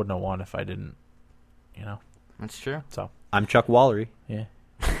 won if I didn't. You know. That's true. So I'm Chuck Wallery. yeah.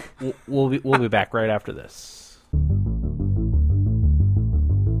 we'll be back right after this.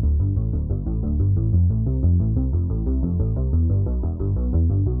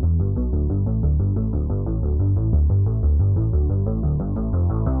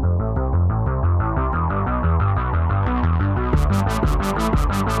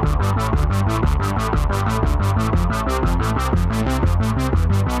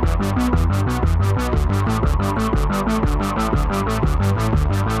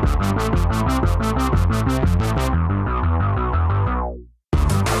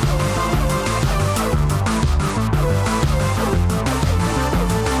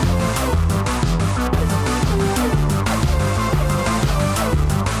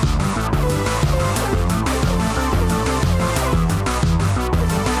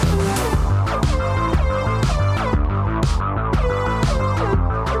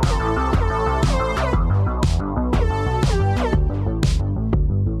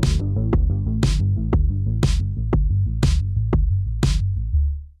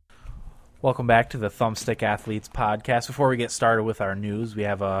 Welcome back to the Thumbstick Athletes podcast. Before we get started with our news, we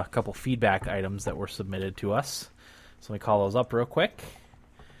have a couple feedback items that were submitted to us. So let me call those up real quick.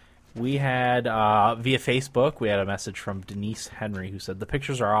 We had, via Facebook, we had a message from Denise Henry who said, "The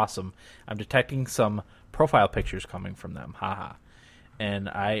pictures are awesome. I'm detecting some profile pictures coming from them. Haha." And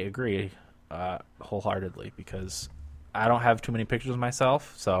I agree wholeheartedly because I don't have too many pictures of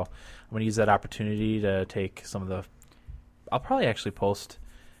myself. So I'm going to use that opportunity to take some of the... I'll probably actually post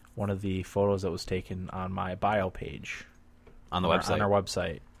one of the photos that was taken on my bio page On the on website. our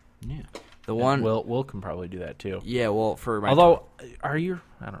website. Yeah. The one. Will can probably do that too. Yeah. Well, for my. Although, are you?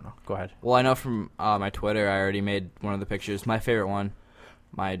 I don't know. Go ahead. Well, I know from my Twitter, I already made one of the pictures. My favorite one,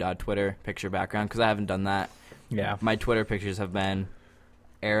 my Twitter picture background, because I haven't done that. Yeah. My Twitter pictures have been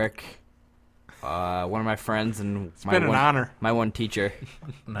Eric, one of my friends, and It's been an honor. my one teacher.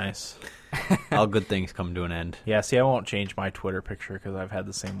 Nice. All good things come to an end. Yeah. See, I won't change my Twitter picture because I've had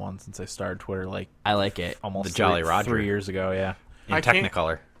the same one since I started Twitter like I like it. almost The Jolly 3 Roger. years ago. Yeah. In I can't-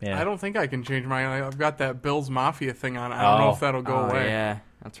 Technicolor. Yeah. I don't think I can change mine. I've got that Bill's Mafia thing on. I don't know Oh. if that'll go Oh, away. yeah,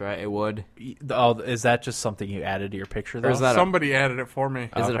 that's right. It would. Oh, is that just something you added to your picture though? Or is that Somebody added it for me.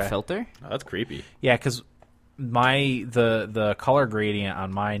 Is it Okay. a filter? Oh, that's creepy. Yeah, because the color gradient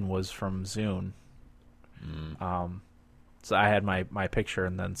on mine was from Zune. So I had my picture,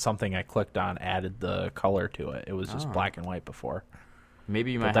 and then something I clicked on added the color to it. It was just Oh. black and white before.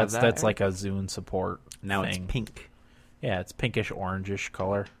 Maybe you But might that's have that. that's like a Zune support. Now thing. it's pink. Yeah, it's pinkish orangish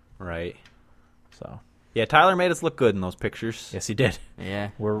color. Right. So Yeah, Tyler made us look good in those pictures. yes, he did. Yeah.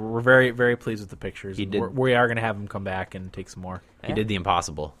 We're very very pleased with the pictures. He and did. We are going to have him come back and take some more. He did the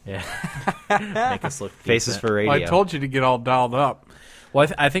impossible. Yeah, make us look Faces decent. for radio. Well, I told you to get all dialed up. Well,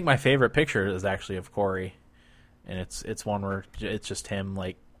 I think my favorite picture is actually of Corey, and it's one where it's just him,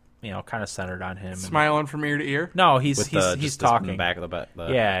 like, you know, kind of centered on him. And, Smiling from ear to ear. no, he's With he's just talking. in the back of the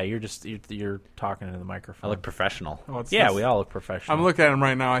Yeah, you're talking into the I microphone. look professional. Oh, it's Yeah, this- we all look professional. I'm looking at him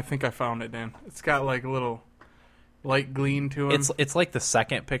right now. I think I found it, Dan. It's got like a little light gleam to him. It's like the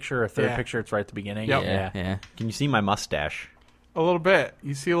second picture or third Yeah. picture. It's right at the beginning. Yep. Yeah. Yeah. Can you see my mustache? a little bit.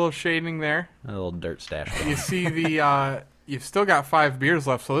 You see a little shading there. A little dirt stash. You see the. You've still got 5 beers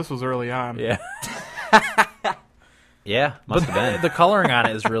left, so this was early on. Yeah. Yeah, must have been. The coloring on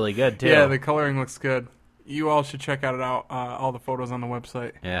it is really good too. Yeah, the coloring looks good. You all should check out all the photos on the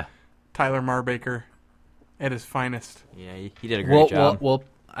website. Yeah. Tyler Marbaker at his finest. Yeah. He did a great job. Well,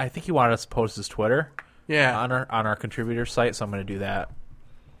 I think he wanted us to post his Twitter Yeah. on our contributor site, so I'm going to do that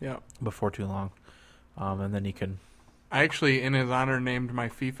Yeah. before too long, and then you can. I actually, in his honor, named my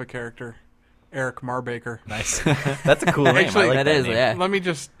FIFA character Eric Marbaker. Nice. That's a cool name. Actually, I like that is, name. yeah. Let me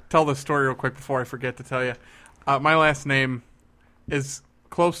just tell the story real quick before I forget to tell you. My last name is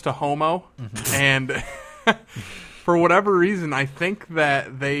close to Homo, and for whatever reason, I think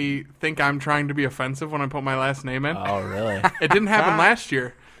that they think I'm trying to be offensive when I put my last name in. Oh, really? It didn't happen last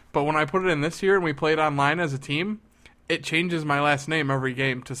year, but when I put it in this year and we played online as a team, it changes my last name every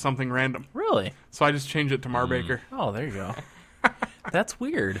game to something random. Really? So I just changed it to Marbaker. Oh, there you go. That's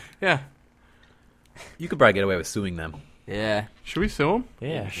weird. Yeah. You could probably get away with suing them. Yeah, Should we sue him?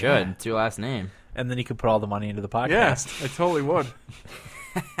 Yeah, you should. It's your last name. And then you could put all the money into the podcast. Yeah, I totally would.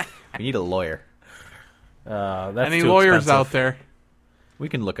 We need a lawyer. That's Any too lawyers expensive. out there? We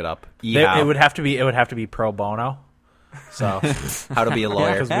can look it up. It would have to be pro bono. So How to be a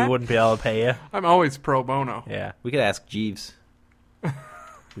lawyer. because we wouldn't be able to pay you. I'm always pro bono. Yeah, We could ask Jeeves.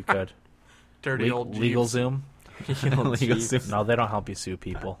 we could. Dirty old Legal Jeeves. Zoom. Legal Zoom. No, they don't help you sue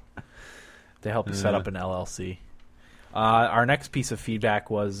people. They help you set up an LLC. Our next piece of feedback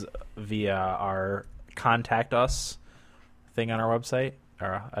was via our contact us thing on our website,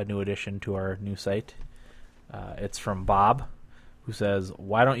 or a new addition to our new site. It's from Bob, who says,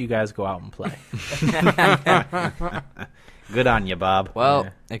 "Why don't you guys go out and play?" Good on you, Bob. Well,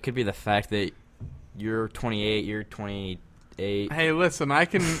 Yeah. it could be the fact that you're 28, you're 28, Hey, listen,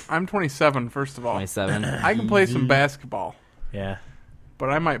 I'm 27, first of all. 27. I can play some basketball, Yeah, but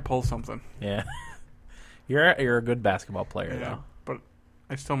I might pull something. yeah. You're a good basketball player, Yeah, but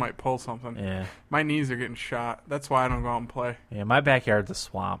I still might pull something. though. Yeah, My knees are getting shot. That's why I don't go out and play. yeah. My backyard's a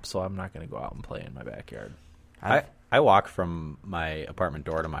swamp, so I'm not going to go out and play in my backyard. I walk from my apartment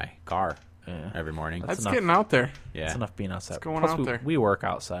door to my car Yeah. every morning. That's enough. getting out there. Yeah. It's enough being outside. It's going Plus out there. we work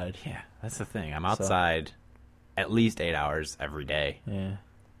outside. Yeah, that's the thing. I'm outside at least 8 hours every day. Yeah,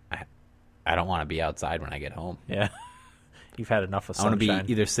 I don't want to be outside when I get home. yeah. You've had enough of I want sunshine. to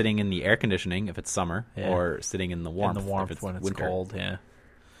be either sitting in the air conditioning if it's summer Yeah. or sitting in the warmth, in the warmth if it's when it's winter. cold. Yeah,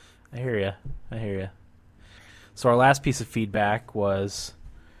 I hear you. So our last piece of feedback was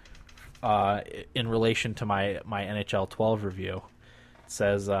in relation to my NHL 12 review. It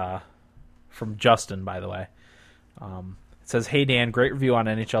says from Justin, by the way. It says, "Hey Dan, great review on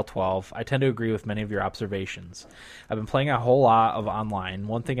NHL 12. I tend to agree with many of your observations. I've been playing a whole lot of online.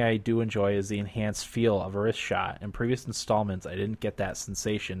 One thing I do enjoy is the enhanced feel of a wrist shot. In previous installments, I didn't get that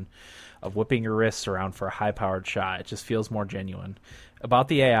sensation of whipping your wrists around for a high-powered shot. It just feels more genuine. About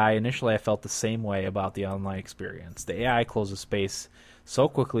the AI, initially I felt the same way about the online experience. The AI closes space so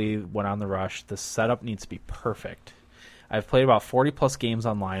quickly when on the rush. The setup needs to be perfect. I've played about 40-plus games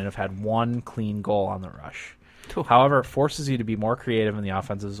online and have had one clean goal on the rush. However, it forces you to be more creative in the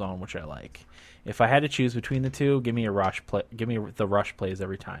offensive zone, which I like. If I had to choose between the two, give me the rush plays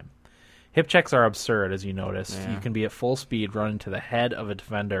every time. Hip checks are absurd, as you noticed. Yeah. You can be at full speed, run into the head of a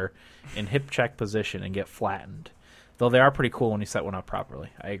defender in hip check position, and get flattened. Though they are pretty cool when you set one up properly.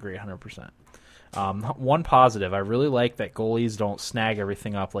 I agree 100%. One positive, I really like that goalies don't snag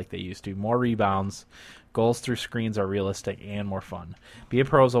everything up like they used to. More rebounds, goals through screens are realistic and more fun. Be a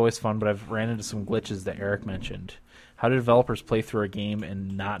pro is always fun, but I've ran into some glitches that Eric mentioned. How do developers play through a game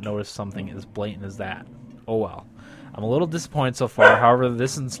and not notice something as blatant as that? Oh well. I'm a little disappointed so far. However,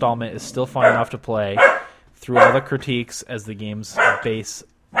 this installment is still fun enough to play through all the critiques as the game's base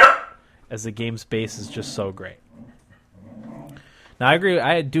is just so great. Now,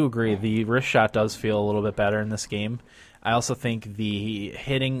 I do agree. The wrist shot does feel a little bit better in this game. I also think the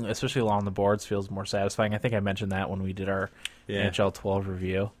hitting, especially along the boards, feels more satisfying. I think I mentioned that when we did our NHL 12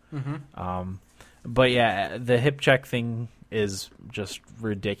 review. Mm-hmm. But yeah, the hip check thing is just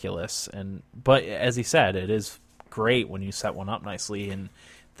ridiculous. But as he said, it is great when you set one up nicely, and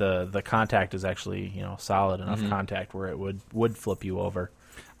the contact is actually solid enough contact where it would flip you over.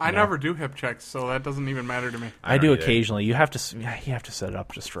 I never do hip checks, so that doesn't even matter to me. I don't do either. occasionally. You have to set it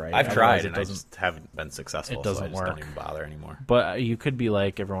up just right. I've Otherwise tried, it and I doesn't. just haven't been successful. It doesn't so I just work. don't even bother anymore. But you could be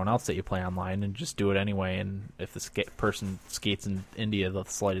like everyone else that you play online and just do it anyway. And if the person skates in India the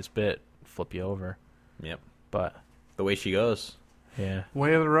slightest bit, flip you over. Yep. But The way she goes. yeah,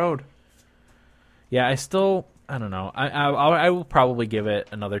 Way of the road. yeah. I don't know. I will probably give it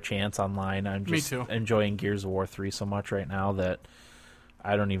another chance online. I'm Me just too. enjoying Gears of War 3 so much right now that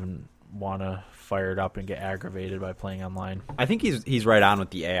I don't even want to fire it up and get aggravated by playing online. I think he's right on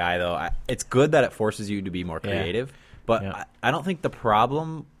with the AI, though. It's good that it forces you to be more Yeah. creative, but Yeah. I don't think the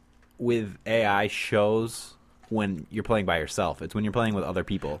problem with AI shows when you're playing by yourself. It's when you're playing with other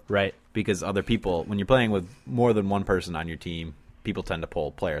people. Right. Because other people, when you're playing with more than one person on your team, people tend to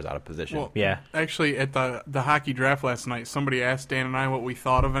pull players out of position. Well, Yeah. Actually, at the hockey draft last night, somebody asked Dan and I what we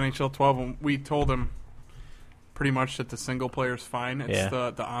thought of NHL 12, and we told him pretty much that the single player's fine. It's Yeah.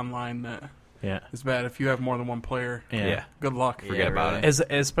 the online that Yeah. is bad. If you have more than one player, Yeah. good luck. Forget about it.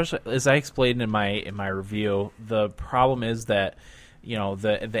 Especially as I explained in my review, the problem is that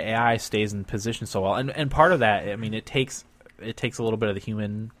the AI stays in position so well, and part of that, I mean, it takes a little bit of the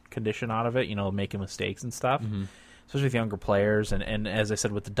human condition out of it, making mistakes and stuff. especially with younger players. And as I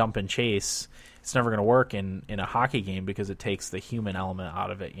said, with the dump and chase, it's never going to work in a hockey game because it takes the human element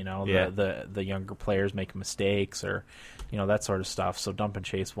out of it. The younger players make mistakes or that sort of stuff. So dump and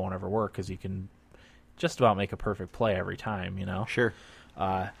chase won't ever work because you can just about make a perfect play every time. Sure.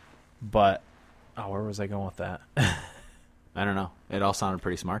 But where was I going with that? I don't know. It all sounded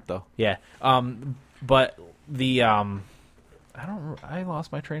pretty smart though. Yeah. But the I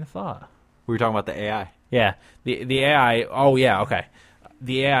lost my train of thought. We were talking about the AI. Yeah. The AI. Oh yeah. Okay.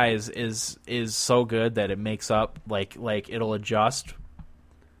 The AI is so good that it makes up like it'll adjust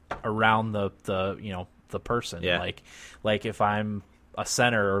around the person. Yeah. Like if I'm a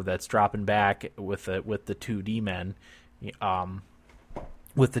center that's dropping back with the two D men,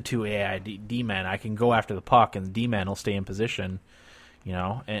 with the two AI D men, I can go after the puck and the D man will stay in position,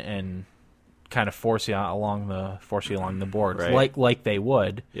 and kind of force you along the boards, Right. like they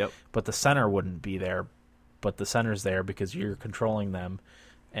would. Yep. But the center wouldn't be there. But the center's there because you're controlling them,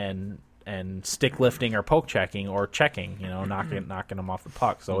 and stick lifting or poke checking or checking, knocking them off the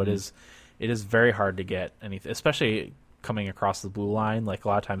puck. So it is very hard to get anything, especially coming across the blue line. Like a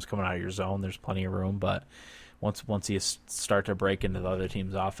lot of times coming out of your zone, there's plenty of room, but once you start to break into the other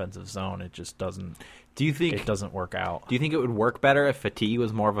team's offensive zone, it just doesn't. It doesn't work out? Do you think it would work better if fatigue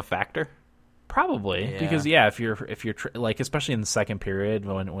was more of a factor? Probably, Yeah. because if you're like, especially in the second period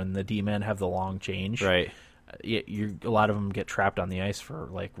when the D men have the long change, Right. A lot of them get trapped on the ice for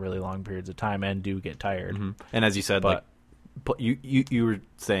like really long periods of time and do get tired. Mm-hmm. And as you said, But- you were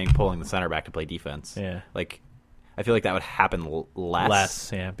saying pulling the center back to play defense. Yeah. Like, I feel like that would happen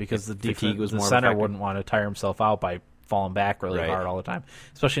less. Because the fatigue was the more of a center factor. wouldn't want to tire himself out by falling back really Right. hard all the time,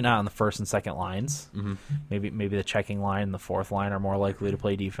 especially not on the first and second lines. Mm-hmm. Maybe the checking line and the fourth line are more likely to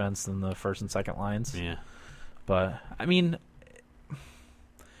play defense than the first and second lines. Yeah. But I mean,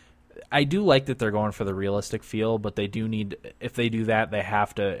 I do like that they're going for the realistic feel, but they do need, if they do that, they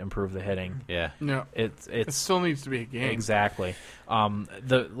have to improve the hitting. Yeah. No, it It's still needs to be a game. exactly.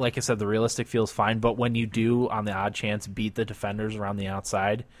 Like I said, the realistic feels fine, but when you do, on the odd chance, beat the defenders around the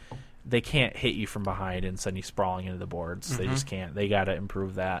outside, they can't hit you from behind and send you sprawling into the boards. They just can't. They got to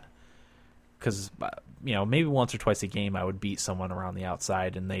improve that. Because maybe once or twice a game, I would beat someone around the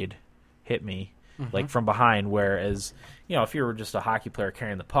outside and they'd hit me like from behind. Whereas, if you were just a hockey player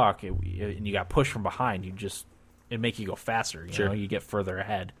carrying the puck and you got pushed from behind, it'd make you go faster. You get further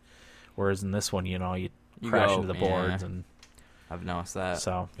ahead. Whereas in this one, you crash go, into the yeah. boards and. I've noticed that.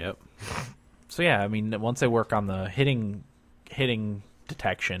 So Yep. yeah, I mean, once they work on the hitting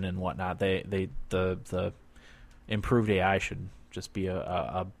detection and whatnot, the improved AI should just be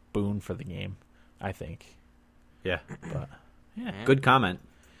a boon for the game, I think. Yeah. But yeah, Good comment.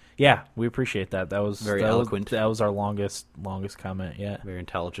 yeah, we appreciate that. That was Very eloquent. That was our longest comment yet. Very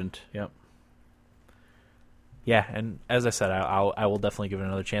intelligent. Yep. Yeah, and as I said, I will definitely give it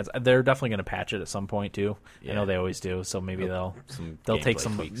another chance. They're definitely going to patch it at some point too. I Yeah. know they always do. So maybe they'll take gameplay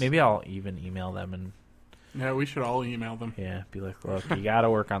some. tweaks. Maybe I'll even email them and. Yeah, we should all email them. Yeah, be like, look, you got to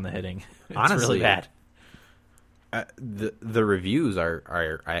work on the hitting. It's Honestly, really bad. The reviews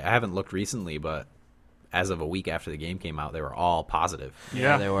are I haven't looked recently, but as of a week after the game came out, they were all positive.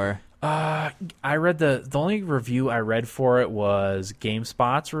 Yeah. They were. I read the only review I read for it was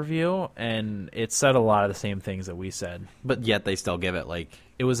GameSpot's review, and it said a lot of the same things that we said. But yet they still give it like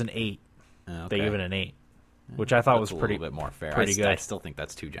It was an 8. okay. They gave it an 8, which I thought That's was a pretty little bit more fair. pretty good. I still think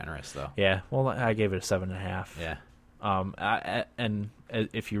that's too generous though. Yeah, well, I gave it a 7.5. Yeah. And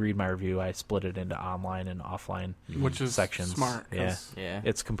if you read my review, I split it into online and offline Which is sections. smart. 'cause Yeah. Yeah.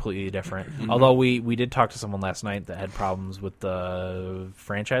 It's completely different. Although we did talk to someone last night that had problems with the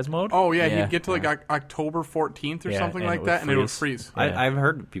franchise mode. Oh, yeah, Yeah. you'd get to like October 14th or Yeah, something and like it would that, and it would freeze. freeze. Yeah. I've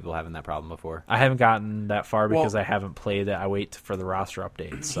heard people having that problem before. I haven't gotten that far because Well- I haven't played it. I wait for the roster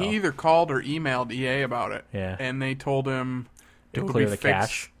updates. So. He either called or emailed EA about it. Yeah. And they told him To it would clear be the fixed.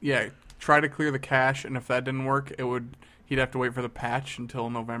 cache? Yeah, try to clear the cache, and if that didn't work, he'd have to wait for the patch until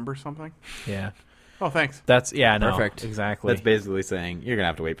November or something. Yeah, Oh, thanks. that's I know Perfect. exactly. That's basically saying you're gonna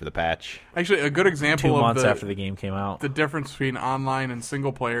have to wait for the patch. Actually, a good example 2 of months after the game came out. the difference between online and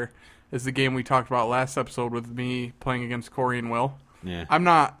single player is the game we talked about last episode with me playing against Corey and Will. Yeah. I'm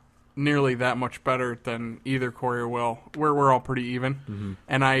not nearly that much better than either Corey or Will. We're all pretty even,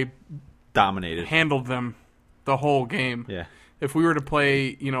 and I Dominated. handled them the whole game. Yeah. If we were to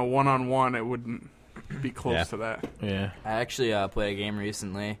play, one-on-one, it wouldn't be close Yeah. to that. Yeah, I actually played a game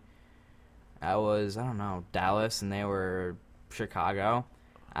recently. I don't know, Dallas, and they were Chicago.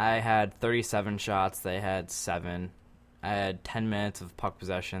 I had 37 shots. They had 7. I had 10 minutes of puck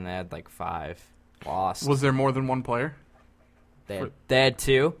possession. They had like 5. Lost. Was there more than one player? They had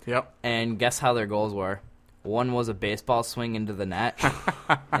 2. Yep. And guess how their goals were? One was a baseball swing into the net,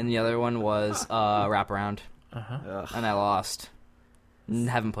 and the other one was wraparound, Ugh. and I lost.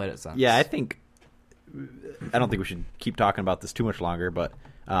 Haven't played it since. Yeah, I don't think we should keep talking about this too much longer, but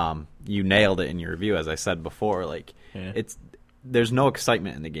you nailed it in your review, as I said before. Like, there's no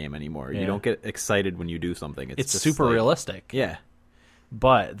excitement in the game anymore. Yeah. You don't get excited when you do something. It's just super like, realistic. Yeah,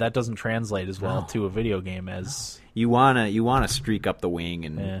 But that doesn't translate as well No. to a video game as you wanna streak up the wing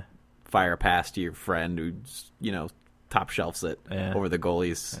and Yeah. fire past to your friend who's top shelves it over the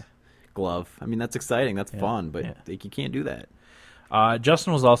goalie's glove. I mean, that's exciting. That's fun, but like, you can't do that.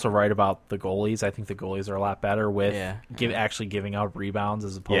 Justin was also right about the goalies. I think the goalies are a lot better with Yeah. actually giving out rebounds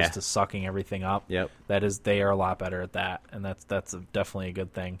as opposed to sucking everything up. Yep. They are a lot better at that, and that's definitely a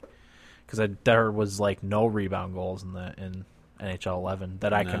good thing. Because there was like no rebound goals in NHL 11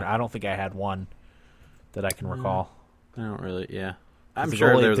 that I can. I don't think I had one that I can recall. I don't really. Yeah, I'm The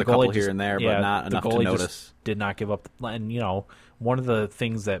sure goalie- there was the a couple goalie here just- and there, yeah, but not the enough to goalie notice. just did not give up. And one of the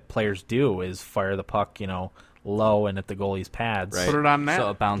things that players do is fire the puck, low and at the goalie's pads. Right. Put it on net.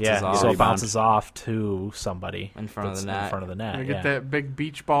 So it bounces Yeah, off. so it Rebound. bounces off to somebody In front of that's the net. In front of the net. You Yeah, get that big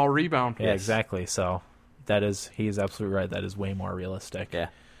beach ball rebound. yeah, exactly. So he is absolutely right. That is way more realistic. Yeah.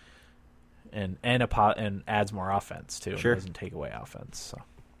 and adds more offense too. Sure. It doesn't take away offense. So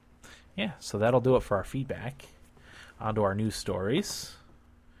yeah, so that'll do it for our feedback. On to our news stories.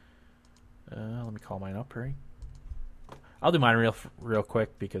 Let me call mine up, hurry. I'll do mine real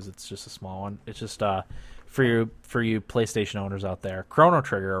quick because it's just a small one. It's just for you PlayStation owners out there. Chrono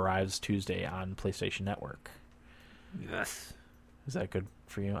Trigger arrives Tuesday on PlayStation Network. Yes. Is that good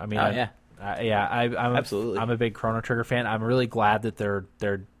for you? I mean, Yeah. I'm Absolutely. I'm a big Chrono Trigger fan. I'm really glad that they're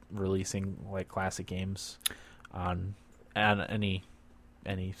releasing like classic games on any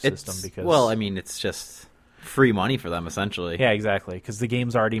system because it's just free money for them essentially. yeah, exactly, because the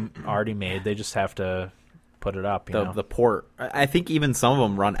game's already made. They just have to put it up. The port. I think even some of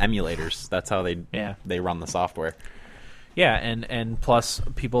them run emulators. That's how they run the software. Yeah, and plus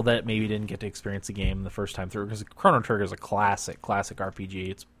people that maybe didn't get to experience the game the first time through, because Chrono Trigger is a classic RPG.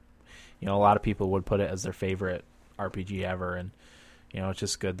 It's a lot of people would put it as their favorite RPG ever, and it's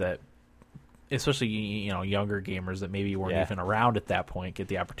just good that especially younger gamers that maybe weren't even around at that point get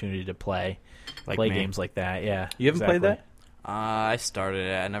the opportunity to play me. games like that. Yeah, You haven't played that? I started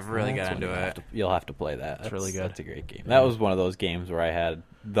it. I never really got into it. You'll have to play that. That's really good. That's a great game. That was one of those games where I had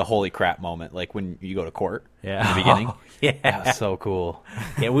the holy crap moment, like when you go to court Yeah. in the beginning. Oh, yeah. That was so cool.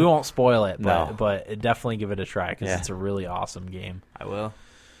 Yeah, we won't spoil it, No. but definitely give it a try because Yeah. it's a really awesome game. I will.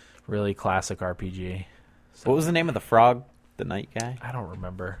 Really classic RPG. What was the name of the frog, the knight guy? I don't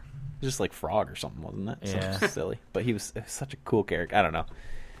remember. Just like Frog or something, wasn't it? Yeah. Something silly. But it was such a cool character. I don't know.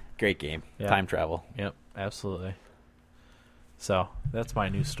 Great game. Yeah. Time travel. Yep, absolutely. So that's my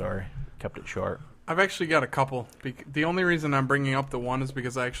news story. Kept it short. I've actually got a couple. The only reason I'm bringing up the one is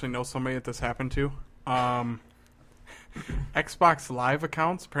because I actually know somebody that this happened to. Xbox Live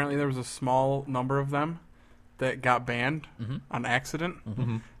accounts, apparently there was a small number of them that got banned on accident.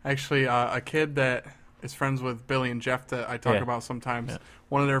 Actually, a kid that is friends with Billy and Jeff that I talk about sometimes,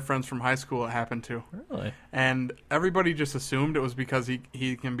 one of their friends from high school it happened to. Really? And everybody just assumed it was because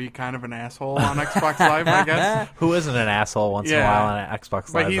he can be kind of an asshole on Xbox Live, I guess. Who isn't an asshole once in a while on an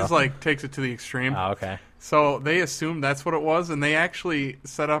Xbox Live? But he's though? like takes it to the extreme. Oh, okay. So they assumed that's what it was, and they actually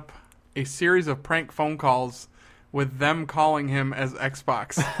set up a series of prank phone calls with them calling him as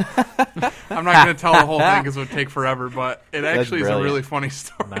Xbox. I'm not going to tell the whole thing because it would take forever, but it actually is a brilliant. really funny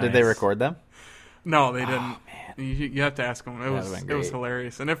story. Nice. Did they record them? No, they didn't. You have to ask them. It would've was been great.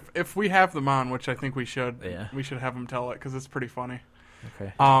 hilarious. And if we have them on, which I think we should, Yeah. we should have them tell it because it's pretty funny.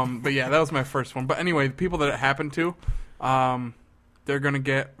 Okay. But yeah, that was my first one. But anyway, the people that it happened to, they're going to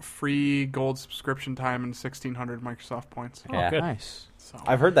get free gold subscription time and 1,600 Microsoft points. Oh, Yeah. good. Nice. So.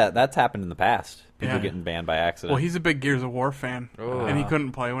 I've heard that's happened in the past. People Yeah. getting banned by accident. Well, he's a big Gears of War fan, Oh. and he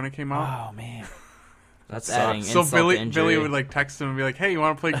couldn't play when it came out. Oh man. That's sucks. adding So insult to injury. Billy would like text him and be like, "Hey, you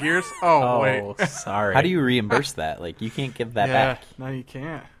want to play Gears?" Oh, wait. sorry. How do you reimburse that? Like, you can't give that yeah, back. no, you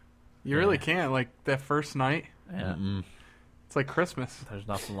can't. You really can't. Like that first night, Yeah. it's like Christmas. There's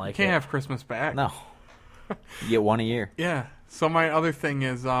nothing You like can't it. have Christmas back. No. You get one a year. Yeah. So my other thing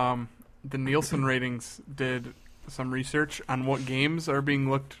is the Nielsen ratings did some research on what games are being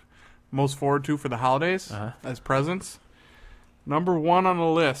looked most forward to for the holidays as presents. Number 1 on the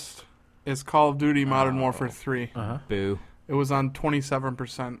list is Call of Duty Modern Warfare 3. Boo. It was on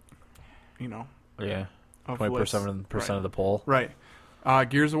 27%, Yeah. of 20% of the poll. Right.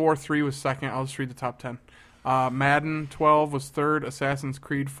 Gears of War 3 was second. I'll just read the top 10. Madden 12 was third. Assassin's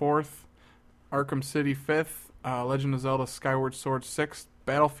Creed 4th. Arkham City 5th. Legend of Zelda Skyward Sword 6th.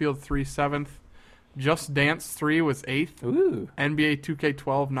 Battlefield 3 7th. Just Dance 3 was 8th. Ooh. NBA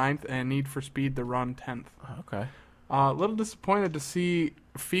 2K12 9th, and Need for Speed The Run 10th. Okay. A little disappointed to see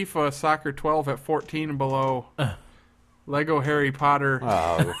FIFA Soccer 12 at 14 and below. Lego Harry Potter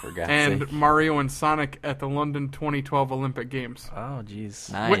Oh, for God's and sake. Mario and Sonic at the London 2012 Olympic Games. Oh,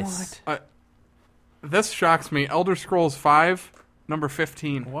 jeez. Nice. This shocks me. Elder Scrolls 5, number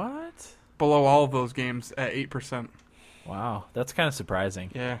 15, What? below all of those games at 8%. Wow, that's kind of surprising.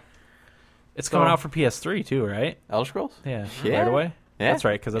 Yeah. It's So- coming out for PS3 too, right? Elder Scrolls? Yeah, Yeah. right away. Yeah. That's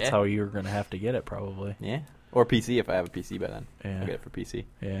right, because that's Yeah. how you're going to have to get it, probably. Yeah. Or PC if I have a PC by then. Yeah. I'll get it for PC.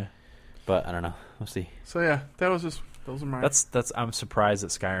 Yeah, But I don't know. We'll see. So yeah, that was just those are my. that's. I'm surprised that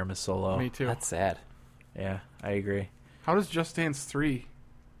Skyrim is so low. me too. That's sad. Yeah, I agree. How does Just Dance 3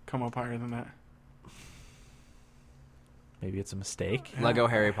 come up higher than that? Maybe it's a mistake. Lego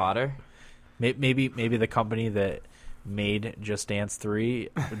Harry Potter. Maybe the company that made Just Dance 3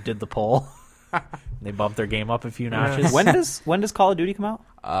 did the poll. They bumped their game up a few notches. When does Call of Duty come out?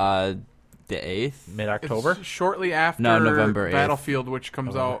 The 8th. Mid-October. It's shortly after No, November 8th. Battlefield, which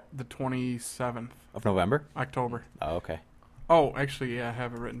comes November. out the 27th Of November? October. Oh, okay. Oh, actually, yeah, I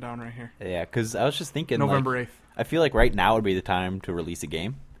have it written down right here. Yeah, because I was just thinking, November like, 8th. I feel like right now would be the time to release a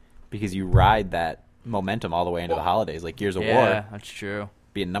game because you ride that momentum all the way into the holidays. Like Gears of Yeah, War that's true.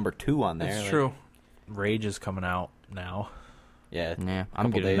 being number 2 on there. It's like, true. Rage is coming out now. Yeah. Yeah, I'm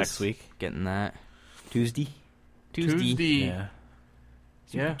Couple getting days. Next week. getting that. Tuesday. Tuesday. Yeah.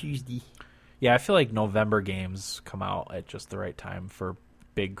 Yeah. Tuesday. Yeah, I feel like November games come out at just the right time for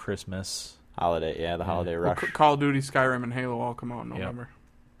big Christmas, Holiday. Yeah, the holiday Well, rush. Call of Duty, Skyrim, and Halo all come out in Yep. November,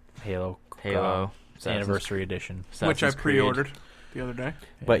 Halo, Halo. anniversary edition. which I Assassin's Creed. pre-ordered the other day.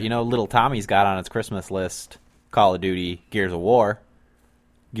 But, little Tommy's got on its Christmas list Call of Duty, Gears of War.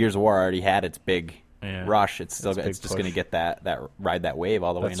 Gears of War already had its big Yeah. rush. It's still Its big it's just going to push. get that ride that wave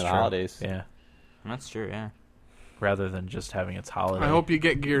all the way That's into true. the holidays. Yeah, That's true, yeah. rather than just having its holiday. I hope you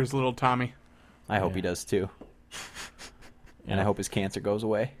get Gears, little Tommy. I hope Yeah. he does too. And Yeah. I hope his cancer goes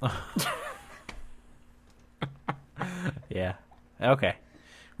away. Yeah. Okay.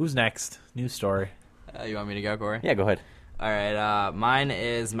 Who's next? News story. You want me to go, Corey? Yeah, go ahead. All right, mine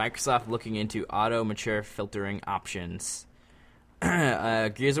is Microsoft looking into auto-mature filtering options.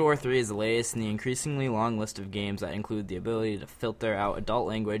 Gears of War 3 is the latest in the increasingly long list of games that include the ability to filter out adult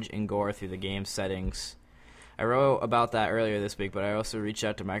language and gore through the game's settings. I wrote about that earlier this week, but I also reached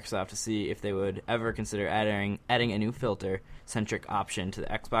out to Microsoft to see if they would ever consider adding a new filter-centric option to the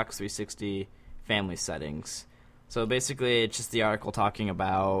Xbox 360 family settings. So basically, it's just the article talking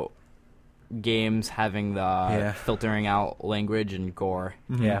about games having the filtering out language and gore.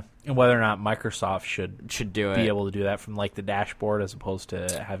 Yeah, and whether or not Microsoft should Do it. be able to do that from like the dashboard as opposed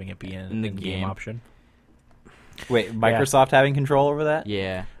to having it be in the game game. option. Wait, Microsoft having control over that?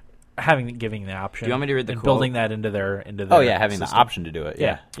 Yeah. Giving the option. Do you want me to read the and quote? building that into their Oh yeah, having system. the option to do it.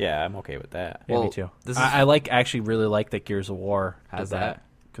 Yeah. Yeah, I'm okay with that. Yeah, me Well, too. this is- I actually really like that Gears of War Has does that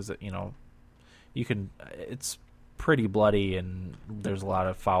because you can. It's pretty bloody and there's a lot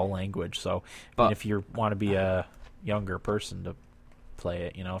of foul language. So, But- if you want to be a younger person to play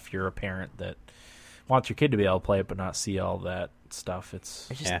it, if you're a parent that wants your kid to be able to play it but not see all that stuff, I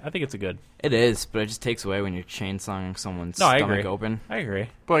think it's a good. It is, but it just takes away when you're chainsawing someone's No, I stomach agree. open. I agree.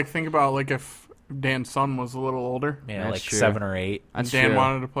 But like, think about like if Dan's son was a little older, Yeah, That's like true. 7 or 8. and That's Dan true.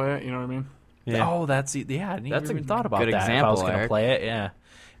 wanted to play it. You know what I mean? Yeah. Oh, I didn't That's a even thought about good that. If I was example, going to Eric. play it,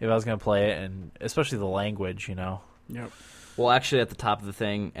 if I was going to play it, and especially the language, Yep. Well, actually, at the top of the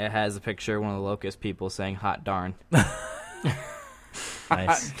thing, it has a picture of one of the Locust people saying "hot darn."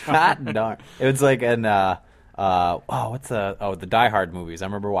 nice. God darn. It was like an the Die Hard movies. I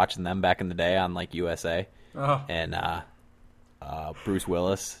remember watching them back in the day on like USA. Oh. And Bruce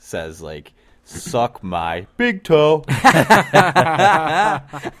Willis says like, "Suck my big toe."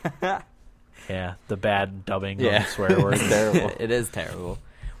 Yeah, the bad dubbing Yeah. of swear words. Terrible. It is terrible.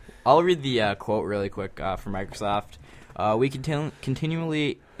 I'll read the quote really quick from Microsoft. We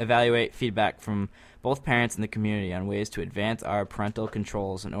continually evaluate feedback from both parents and the community on ways to advance our parental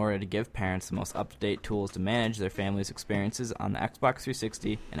controls in order to give parents the most up-to-date tools to manage their family's experiences on the Xbox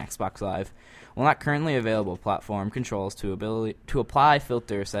 360 and Xbox Live. While not currently available platform controls to apply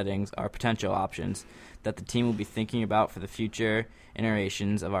filter settings are potential options that the team will be thinking about for the future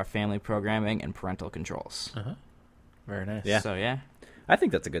iterations of our family programming and parental controls. Very nice. Yeah. So, yeah. I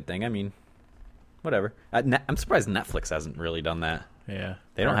think that's a good thing. I mean, whatever. I'm surprised Netflix hasn't really done that. Yeah.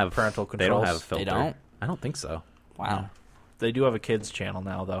 They don't have parental controls. They don't have filter. They don't? I don't think so. Wow. They do have a kids channel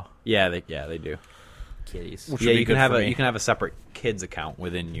now, though. Yeah, they do. Kitties. Which Yeah, would be you can good have for a me. you can have a separate kids account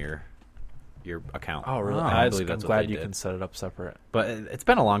within your your account. Oh, really? I I'm believe that's what glad they you did. can set it up separate. But it's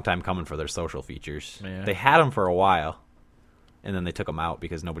been a long time coming for their social features. Yeah. They had them for a while, and then they took them out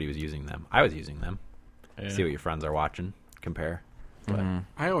because nobody was using them. I was using them. Yeah. See what your friends are watching, compare. But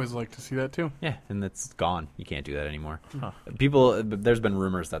I always like to see that too. yeah, and it's gone. You can't do that anymore. Huh. People, there's been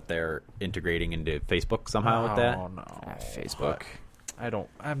rumors that they're integrating into Facebook somehow with that. Oh, no. Facebook.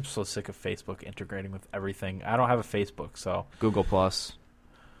 I'm so sick of Facebook integrating with everything. I don't have a Facebook, so Google Plus.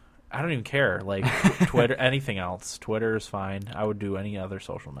 I don't even care. Like Twitter, anything else. Twitter is fine. I would do any other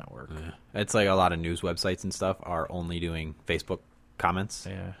social network. Yeah. It's like a lot of news websites and stuff are only doing Facebook comments.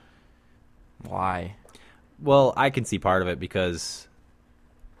 Yeah. Why? Well, I can see part of it because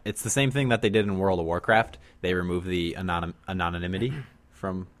it's the same thing that they did in World of Warcraft. They removed the anonymity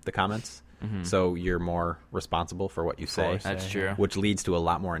from the comments, so you're more responsible for what you say, That's true. which leads to a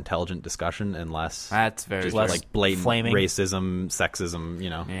lot more intelligent discussion and less That's very just true. like blatant flaming. racism, sexism,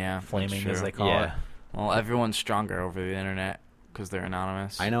 Yeah, Flaming, that's as true. they call Yeah. it. Well, everyone's stronger over the internet because they're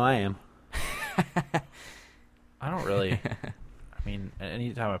anonymous. I know I am. I don't really. I mean,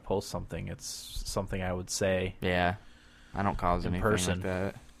 anytime I post something, it's something I would say. Yeah, I don't cause In anything person. like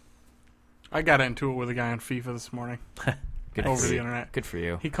that. I got into it with a guy on FIFA this morning Good over for the you. internet. Good for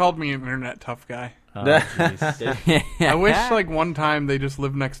you. He called me an internet tough guy. Oh, jeez. I wish like one time they just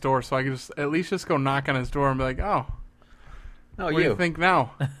lived next door so I could just at least just go knock on his door and be like, "Oh, Oh, what do you think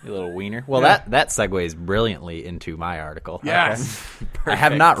now?" you little wiener. Well, Yeah. that segues brilliantly into my article. Yes. I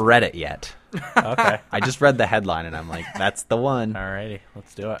have not read it yet. Okay. I just read the headline, and I'm like, that's the one. Alrighty,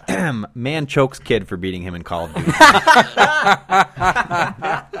 let's do it. Man chokes kid for beating him in Call of Duty.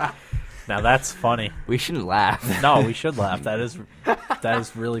 Now that's funny. We shouldn't laugh. No, we should laugh. That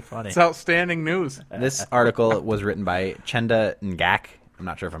is really funny. It's outstanding news. This article was written by Chenda Ngak. I'm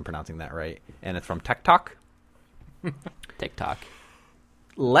not sure if I'm pronouncing that right. And it's from Tech Talk. TikTok.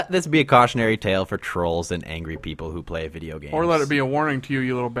 Let this be a cautionary tale for trolls and angry people who play video games. Or let it be a warning to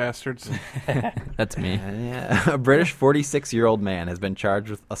you little bastards. That's me. A British 46-year-old man has been charged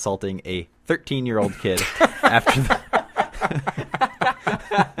with assaulting a 13-year-old kid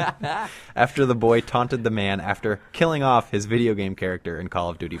after the boy taunted the man after killing off his video game character in Call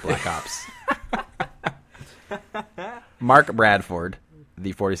of Duty Black Ops. Mark Bradford,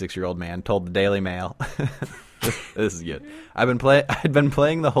 the 46-year-old man, told the Daily Mail, this is good. I'd been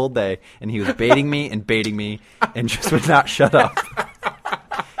playing the whole day, and he was baiting me and just would not shut up.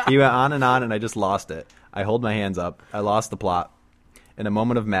 He went on, and I just lost it. I hold my hands up. I lost the plot. In a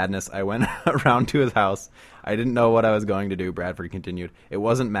moment of madness, I went around to his house. I didn't know what I was going to do, Bradford continued. It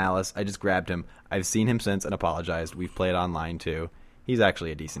wasn't malice. I just grabbed him. I've seen him since and apologized. We've played online, too. He's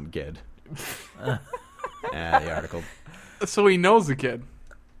actually a decent kid. The article. So he knows the kid.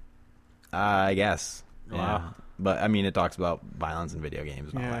 I guess. Wow. Yeah. But, I mean, it talks about violence in video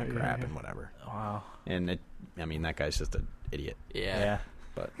games and all Yeah, that yeah, crap yeah. and whatever. Wow. And, that guy's just an idiot. Yeah.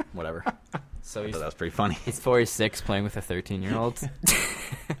 But, whatever. So I he's thought that was pretty funny. he's 46 playing with a 13-year-old.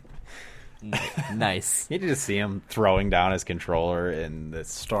 Nice. You just see him throwing down his controller in this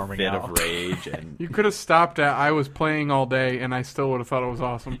Storming fit out. of rage. And You could have stopped at I was playing all day and I still would have thought it was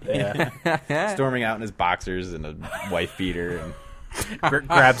awesome. Yeah. storming out in his boxers and a wife beater. And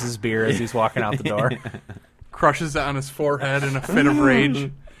Grabs his beer as he's walking out the door. Crushes it on his forehead in a fit of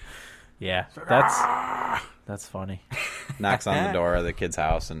rage. Yeah. That's funny. knocks on the door of the kid's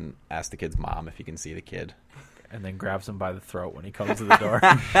house and asks the kid's mom if he can see the kid. And then grabs him by the throat when he comes to the door.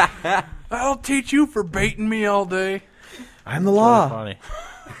 I'll teach you for baiting me all day. I'm the Really funny.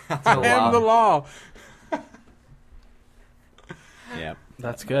 I am the law. Yeah.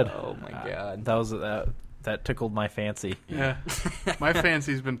 That's good. Oh my god. That was that tickled my fancy. Yeah. My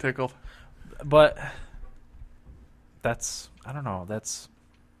fancy's been tickled. But that's I don't know. It's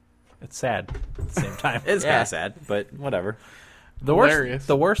sad at the same time. It's Yeah. kind of sad, but whatever. The Hilarious.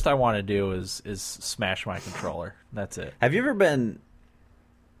 worst I want to do is smash my controller. That's it. Have you ever been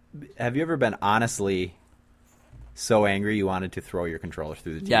honestly so angry you wanted to throw your controller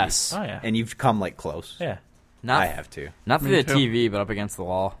through the TV? Yes. Oh yeah. And you've come like close. Yeah. Not I have too. not through Me the too. TV, but up against the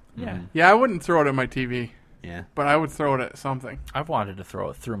wall. Yeah. Yeah, I wouldn't throw it at my TV, Yeah. but I would throw it at something. I've wanted to throw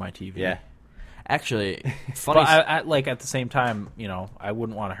it through my TV. Yeah. Actually, funny. But I like at the same time, I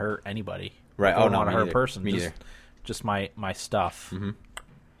wouldn't want to hurt anybody. Right. I Oh wouldn't no. want to Me hurt a neither. person. Me just, neither. just my stuff. Mm-hmm.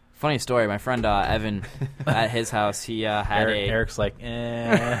 Funny story. My friend Evan at his house, he had Eric's like,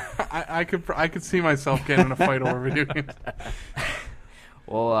 I could see myself getting in a fight over video games.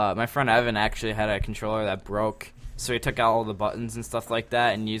 Well, my friend Evan actually had a controller that broke, so he took out all the buttons and stuff like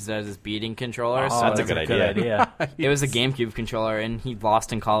that and used it as his beating controller. oh, so that's a good idea. it was a GameCube controller, and he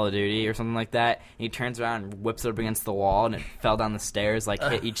lost in Call of Duty or something like that. And he turns around and whips it up against the wall, and it fell down the stairs, like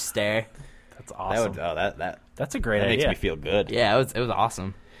hit each stair. That's awesome. That's a great that idea. makes me feel good. Yeah, it was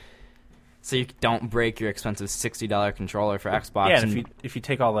awesome. So you don't break your expensive $60 controller for Xbox. Yeah, and if you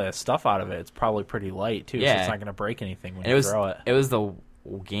take all the stuff out of it, it's probably pretty light too. Yeah. So it's not going to break anything when and you throw it. It was the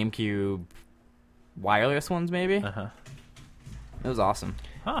GameCube wireless ones, maybe. Uh-huh. It was awesome.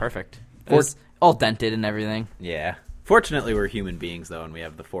 Huh. Perfect. It was all dented and everything. Yeah. Fortunately, we're human beings, though, and we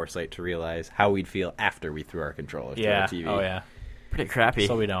have the foresight to realize how we'd feel after we threw our controllers to Yeah. our TV. Oh yeah. Pretty crappy.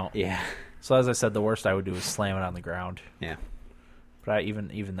 So we don't. Yeah. So as I said, the worst I would do is slam it on the ground. Yeah. But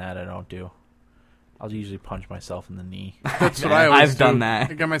even that I don't do. I'll usually punch myself in the knee. That's what I always I've done do.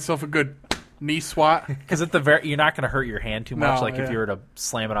 that. I got myself a good knee swat. Because at the you're not going to hurt your hand too much. No, Like if you were to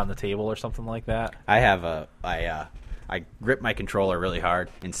slam it on the table or something like that. I grip my controller really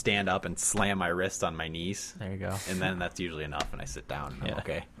hard and stand up and slam my wrist on my knees, There you go. and then that's usually enough, and I sit down. And I'm Yeah.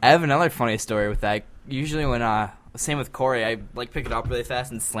 okay. I have another funny story with that. Usually when same with Corey, I like pick it up really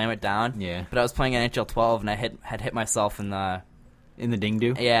fast and slam it down. Yeah. But I was playing NHL 12 and I had hit myself in the In the ding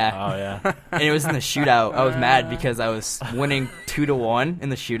doo. yeah. Oh yeah. And it was in the shootout. I was mad because I was winning 2-1 in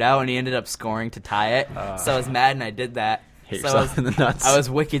the shootout, and he ended up scoring to tie it. So I was mad, and I did that. Hit So yourself in the nuts. I was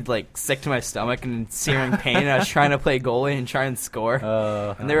wicked, like, sick to my stomach and in searing pain. And I was trying to play goalie and try and score.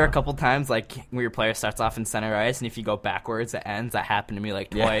 And there were a couple times, like, where your player starts off in center ice, and if you go backwards, it ends. That happened to me, like,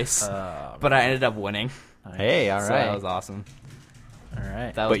 twice. But I ended up winning. Hey, all right. So that was awesome. All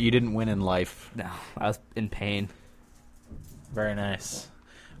right. That was, But you didn't win in life. no, I was in pain. Very nice.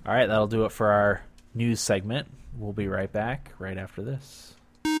 All right, that'll do it for our news segment. We'll be right back right after this.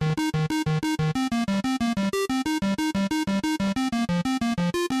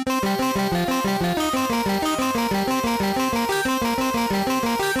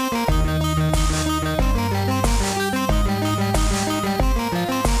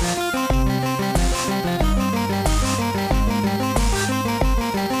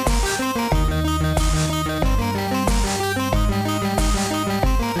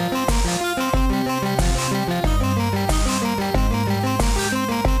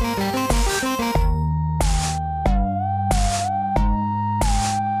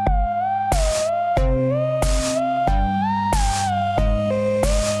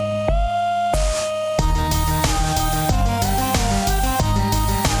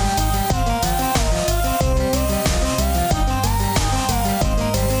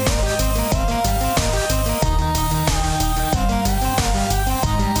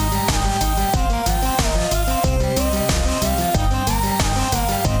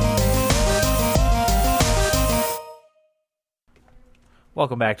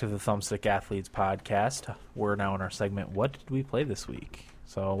 Welcome back to the Thumbstick Athletes podcast. We're now in our segment, What Did We Play This Week?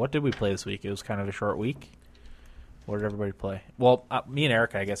 So what did we play this week? It was kind of a short week. What did everybody play? Well, me and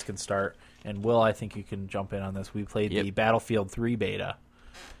Eric, I guess, can start. And Will, I think you can jump in on this. We played the Battlefield 3 beta.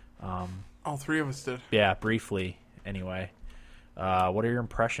 All three of us did. Yeah, briefly, anyway. What are your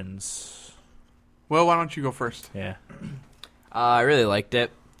impressions? Well, why don't you go first? Yeah. I really liked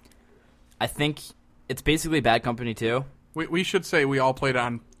it. I think it's basically Bad Company 2. We should say we all played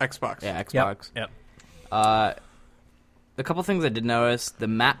on Xbox. Yeah, Xbox. Yep. The couple things I did notice, the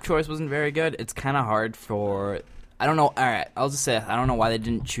map choice wasn't very good. It's kind of hard for... I don't know. All right, I'll just say I don't know why they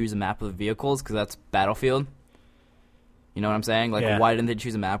didn't choose a map with vehicles, because that's Battlefield. You know what I'm saying? Like, why didn't they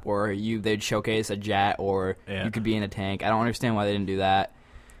choose a map where they'd showcase a jet or you could be in a tank? I don't understand why they didn't do that.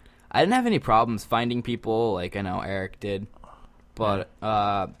 I didn't have any problems finding people, like I know Eric did. But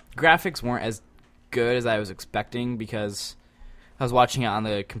graphics weren't as good as I was expecting, because I was watching it on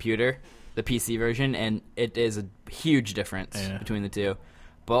the computer, the PC version, and it is a huge difference between the two.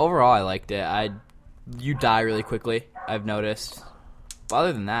 But overall, I liked it. You die really quickly, I've noticed. But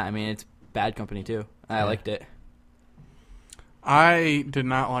other than that, I mean, it's Bad Company 2. I liked it. I did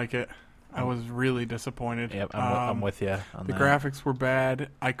not like it. I was really disappointed. Yep, I'm with you on the that. graphics were bad.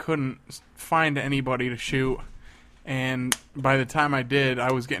 I couldn't find anybody to shoot. And by the time I did,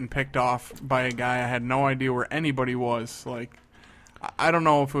 I was getting picked off by a guy. I had no idea where anybody was. Like, I don't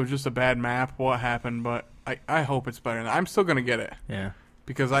know if it was just a bad map, what happened, but I hope it's better than that. I'm still going to get it. Yeah.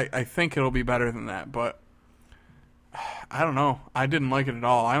 Because I think it'll be better than that, but I don't know. I didn't like it at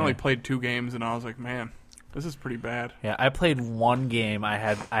all. I only played 2 games, and I was like, man, this is pretty bad. Yeah, I played 1 game. I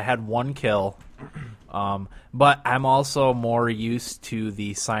had 1 kill. But I'm also more used to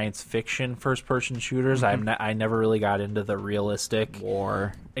the science fiction first-person shooters. I never really got into the realistic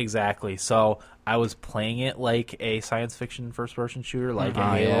War. Exactly. So I was playing it like a science fiction first-person shooter, like a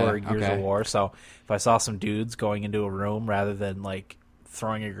Halo or Gears of War. So if I saw some dudes going into a room rather than like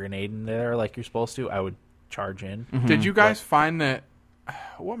throwing a grenade in there like you're supposed to, I would charge in. Did you guys find that?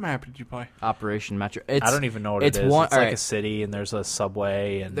 What map did you play? Operation Metro. I don't even know what it is. It's like a city, and there's a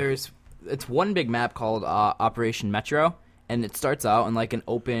subway, and there's it's one big map called Operation Metro, and it starts out in like an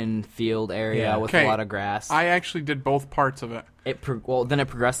open field area Yeah. with Okay. a lot of grass. I actually did both parts of it. Then it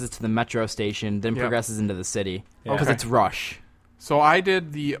progresses to the metro station, then Yep. progresses into the city Yeah. because Okay. it's Rush. So I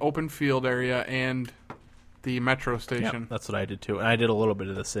did the open field area and the metro Yep, station. that's what I did too, and I did a little bit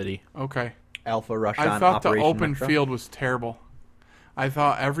of the city. Okay. Alpha Rush I on thought the Operation open Metro? field was terrible. I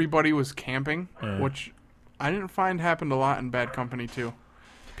thought everybody was camping, Yeah. which I didn't find happened a lot in Bad Company 2.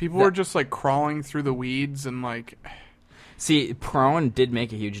 People That- were just like crawling through the weeds and like, See, prone did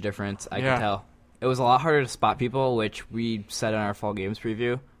make a huge difference. I Yeah. can tell. It was a lot harder to spot people, which we said in our fall games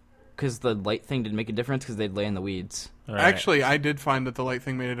preview, because the light thing didn't make a difference because they'd lay in the weeds. All right. actually, I did find that the light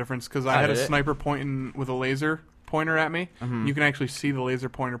thing made a difference because I Oh, had a did it? sniper pointing with a laser pointer at me. Mhm. You can actually see the laser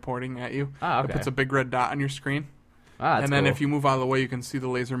pointer pointing at you. Ah, okay. It puts a big red dot on your screen. That's and then cool. if you move out of the way, you can see the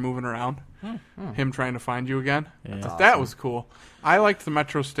laser moving around. Him trying to find you again. Yeah. That's That awesome. was cool. I liked the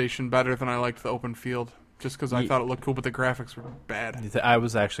metro station better than I liked the open field, just because I Ye- thought it looked cool, but the graphics were bad. I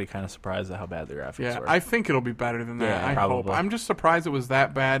was actually kind of surprised at how bad the graphics Yeah, were. I think it'll be better than that. Yeah, I hope. probably. I'm just surprised it was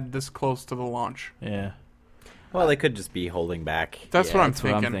that bad this close to the launch. Yeah. Well, they could just be holding back. That's Yeah, what I'm that's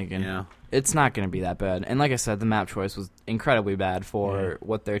thinking. What I'm thinking. You know? It's not going to be that bad. And like I said, the map choice was incredibly bad for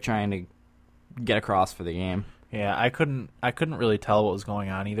what they're trying to get across for the game. Yeah, I couldn't really tell what was going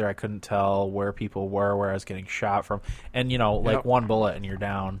on either. I couldn't tell where people were, where I was getting shot from, and like Yep. one bullet and you're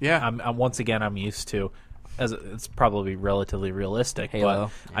down. Yeah. I'm once again I'm used to, as it's probably relatively realistic, Halo.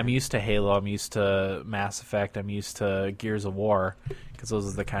 but I'm used to Halo. I'm used to Mass Effect. I'm used to Gears of War because those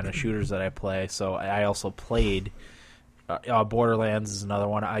are the kind of shooters that I play. So I also played Borderlands is another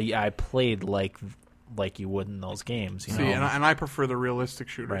one. I played like you would in those games. You See, know? and I prefer the realistic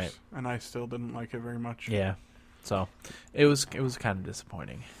shooters, Right. and I still didn't like it very much. yeah. So it was kind of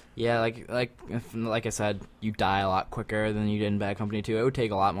disappointing. Yeah, like I said, you die a lot quicker than you did in Bad Company 2. It would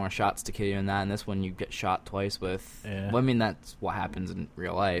take a lot more shots to kill you in that. And this one, you get shot twice with. Yeah. Well, I mean, that's what happens in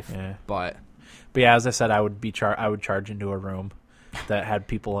real life. Yeah. But But yeah, as I said, I would charge into a room that had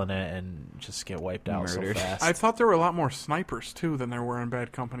people in it and just get wiped out Murdered. so fast. I thought there were a lot more snipers too than there were in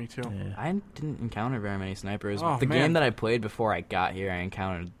Bad Company 2. Yeah. I didn't encounter very many snipers. Oh, the man. game that I played before I got here, I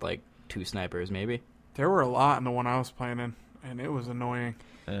encountered like 2 snipers, maybe. There were a lot in the one I was playing in, and it was annoying.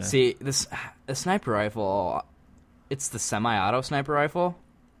 Yeah. See, the sniper rifle, it's the semi-auto sniper rifle.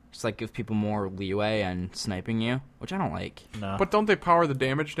 Just like gives people more leeway and sniping you, which I don't like. No. But don't they power the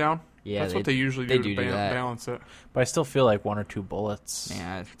damage down? Yeah, That's what they usually they do do to do that. balance it. But I still feel like 1 or 2 bullets.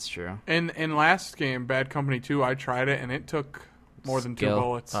 Yeah, it's true. In last game, Bad Company 2, I tried it, and it took more than 2 Skill.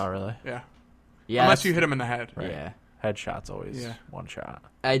 bullets. Oh, really? Yeah. Yeah, Unless that's- you hit him in the head. Right. Yeah, Headshot's always Yeah. one shot.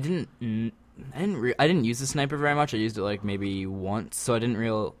 I didn't use the sniper very much. I used it like maybe once, so I didn't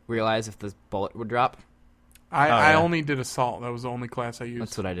realize if the bullet would drop. I yeah. only did Assault. That was the only class I used.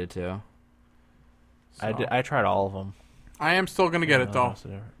 That's what I did too. So. I tried all of them. I am still going to get it, though.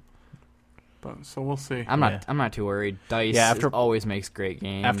 But, so we'll see. I'm Yeah. not too worried. Dice Yeah, after- always makes great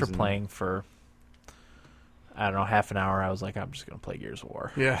games. After and- playing for, I don't know, half an hour, I was like, I'm just going to play Gears of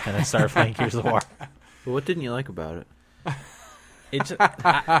War. Yeah. And I started playing Gears of War. But what didn't you like about it?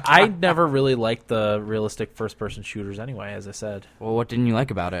 I never really liked the realistic first-person shooters anyway, as I said. Well, what didn't you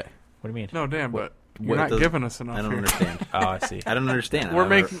like about it? What do you mean? No, damn, but you're what not does- giving us enough I don't here. understand. Oh, I see. I don't understand. We're I'm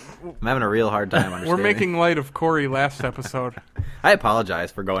making I'm having a real hard time understanding. we're making light of Corey last episode. I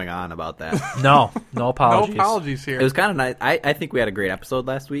apologize for going on about that. No apologies. No apologies here. It was kind of nice. I think we had a great episode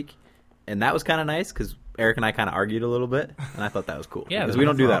last week, and that was kind of nice because Eric and I kind of argued a little bit, and I thought that was cool. Yeah, because there's we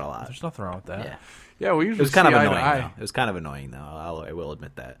don't do nothing that a wrong- lot. There's nothing wrong with that. Yeah, Yeah, we it usually was kind of see eye to annoying eye. though. It was kind of annoying though. I will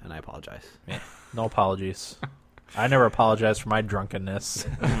admit that, and I apologize. Yeah. No apologies. I never apologize for my drunkenness.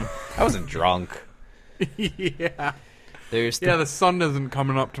 I wasn't drunk. Yeah. There's Yeah, the sun isn't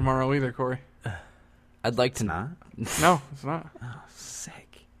coming up tomorrow either, Corey. I'd like to Not No, it's not.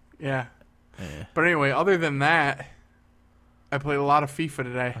 sick. Yeah. Yeah. But anyway, other than that, I played a lot of FIFA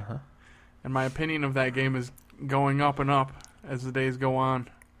today. Uh-huh. And my opinion of that game is going up and up as the days go on.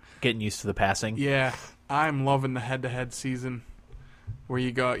 Getting used to the passing. Yeah, I'm loving the head-to-head season where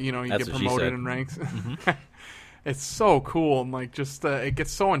you go, you That's get what she promoted said. in ranks. It's so cool, and like just it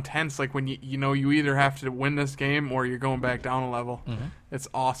gets so intense. Like when you either have to win this game or you're going back down a level. Mm-hmm. It's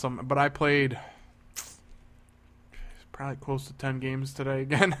awesome. But I played probably close to 10 games today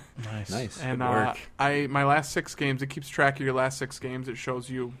again. Nice. And Good work. my last 6 games, it keeps track of your last 6 games. It shows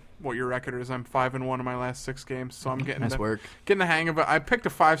you what your record is. I'm 5-1 in my last 6 games, so I'm getting nice work. getting the hang of it. I picked a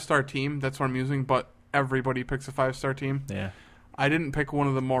 5-star team. That's what I'm using, but everybody picks a 5-star team. Yeah. I didn't pick one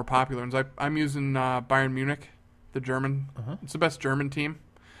of the more popular ones. I'm using Bayern Munich, the German. Uh-huh. It's the best German team.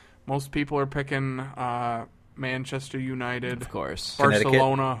 Most people are picking Manchester United, Of course.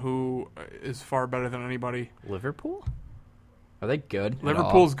 Barcelona, who is far better than anybody. Liverpool? Are they good? at all?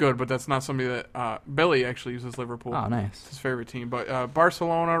 Liverpool's good, but that's not somebody that Billy actually uses Liverpool. Oh, It's nice. his favorite team. But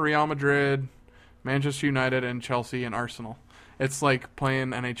Barcelona, Real Madrid, Manchester United, and Chelsea and Arsenal. It's like playing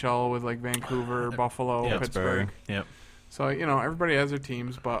NHL with like Vancouver, Buffalo, Yep. Pittsburgh. Yep. So everybody has their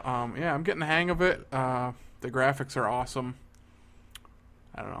teams, but I'm getting the hang of it. The graphics are awesome.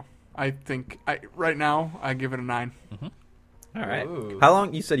 I don't know. I think right now I give it a 9. All right. Ooh. How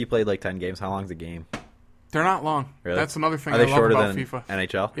long? You said you played like 10 games. How long's a game? They're not long. Really? That's another thing Are I they love shorter about than FIFA.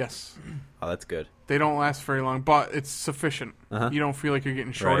 NHL? Yes. Oh, that's good. They don't last very long, but it's sufficient. Uh-huh. You don't feel like you're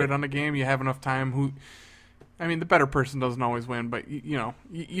getting shorted Right. on the game. You have enough time. The better person doesn't always win, but you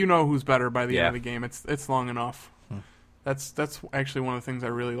know who's better by the end Yeah. of the game. It's long enough. That's actually one of the things I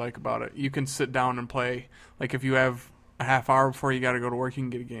really like about it. You can sit down and play. Like if you have a half hour before you got to go to work, you can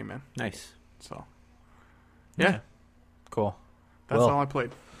get a game in. Nice. So, yeah, Cool. that's Well- all I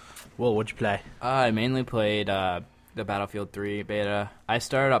played. Well, what'd you play? I mainly played the Battlefield 3 beta. I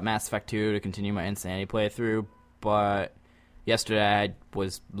started up Mass Effect 2 to continue my Insanity playthrough, but yesterday I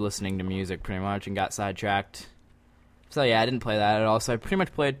was listening to music pretty much and got sidetracked. So yeah, I didn't play that at all, so I pretty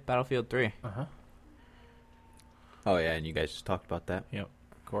much played Battlefield 3. Oh yeah, and you guys just talked about that. Yep.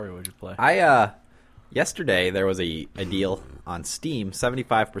 Corey, what'd you play? Yesterday there was a deal on Steam,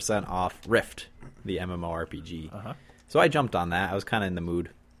 75% off Rift, the MMORPG. Uh-huh. So I jumped on that. I was kind of in the mood.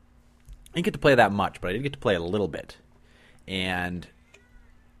 I didn't get to play that much, but I did get to play a little bit. And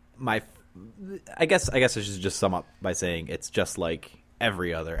I guess I should just sum up by saying it's just like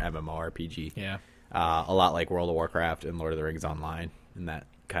every other MMORPG. Yeah. A lot like World of Warcraft and Lord of the Rings Online in that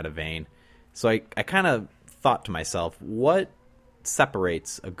kind of vein. So I kind of thought to myself, what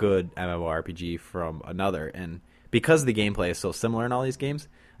separates a good MMORPG from another? And because the gameplay is so similar in all these games,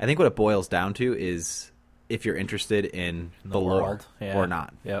 I think what it boils down to is if you're interested in the lore world. Yeah. or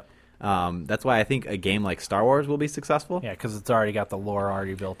not. Yep. That's why I think a game like Star Wars will be successful. Yeah, because it's already got the lore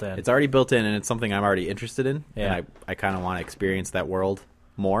already built in. It's already built in, and it's something I'm already interested in. Yeah. And I kind of want to experience that world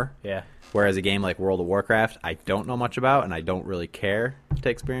more. Yeah. Whereas a game like World of Warcraft, I don't know much about, and I don't really care to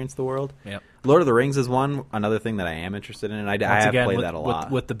experience the world. Yep. Lord of the Rings is another thing that I am interested in, and I Once have again, played with, that a lot.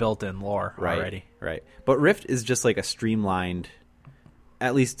 with the built-in lore right, already. Right. But Rift is just like a streamlined,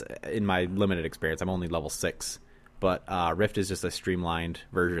 at least in my limited experience, I'm only level 6. But Rift is just a streamlined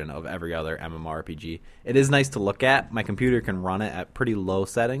version of every other MMORPG. It is nice to look at. My computer can run it at pretty low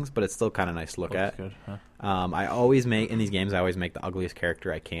settings, but it's still kind of nice to look Looks at. good, huh? I always make, in these games, I always make the ugliest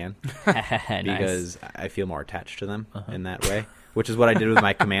character I can. Nice. Because I feel more attached to them in that way, which is what I did with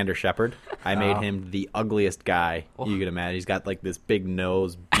my Commander Shepard. I made him the ugliest guy you could imagine. He's got like this big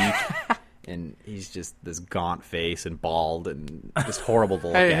nose, beak, and he's just this gaunt face and bald and just horrible to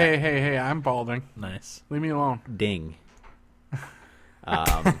look at. Hey, I'm balding. Nice. Leave me alone. Ding.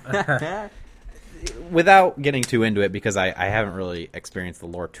 Without getting too into it, because I haven't really experienced the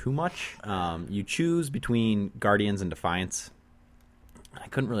lore too much, you choose between Guardians and Defiance. I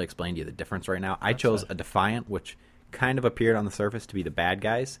couldn't really explain to you the difference right now. I chose a Defiant, which kind of appeared on the surface to be the bad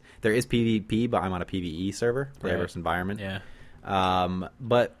guys. There is PvP, but I'm on a PvE server, player versus environment. Yeah.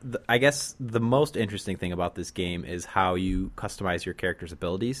 But I guess the most interesting thing about this game is how you customize your character's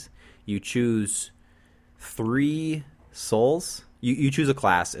abilities. You choose 3 souls. You choose a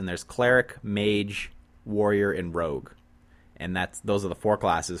class, and there's cleric, mage, warrior, and rogue, and those are the 4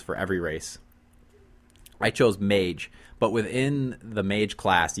 classes for every race. I chose mage, but within the mage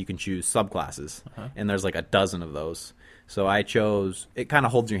class, you can choose subclasses, and there's like a dozen of those. So I chose. It kind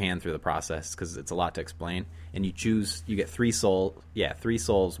of holds your hand through the process because it's a lot to explain. And you get 3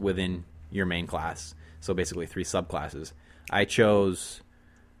 souls within your main class. So basically 3 subclasses. I chose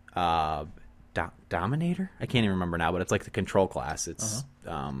Dominator. I can't even remember now, but it's like the control class. It's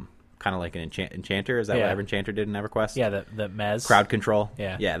kind of like an enchanter. Is that what every enchanter did in EverQuest? Yeah, the Mez. Crowd control.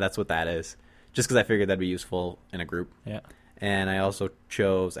 Yeah, that's what that is. Just because I figured that'd be useful in a group. Yeah. And I also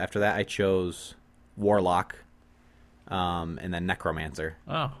chose Warlock, and then Necromancer.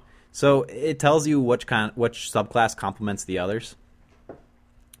 Oh. So it tells you which subclass complements the others.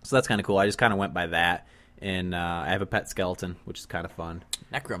 So that's kind of cool. I just kind of went by that, and I have a pet skeleton, which is kind of fun.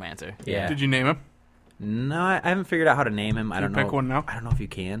 Necromancer. Yeah. Did you name him? No, I haven't figured out how to name him. I don't know. Pick one now. I don't know if you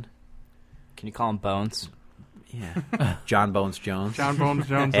can. Can you call him Bones? Yeah, John Bones Jones. John Bones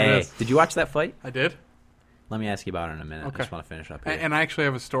Jones. It Hey, is. did you watch that fight? I did. Let me ask you about it in a minute. Okay. I just want to finish up here. And I actually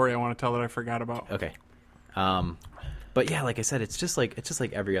have a story I want to tell that I forgot about. Okay. But yeah, like I said, it's just like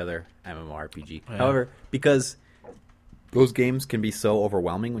every other MMORPG. Yeah. However, because those games can be so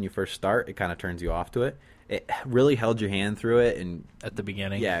overwhelming when you first start, it kind of turns you off to it. It really held your hand through it, and At the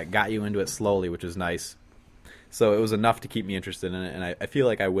beginning. yeah, it got you into it slowly, which is nice. So it was enough to keep me interested in it, and I feel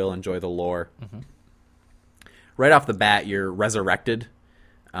like I will enjoy the lore. Right off the bat, you're resurrected,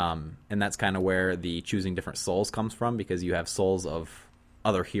 and that's kind of where the choosing different souls comes from, because you have souls of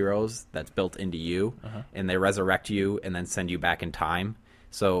other heroes that's built into you, and they resurrect you and then send you back in time.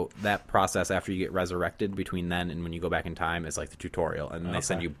 So that process after you get resurrected between then and when you go back in time is like the tutorial, and then they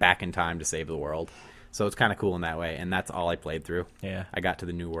send you back in time to save the world. So it's kind of cool in that way, and that's all I played through. Yeah. I got to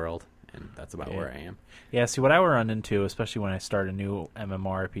the new world, and that's about where I am. Yeah, see, what I would run into, especially when I start a new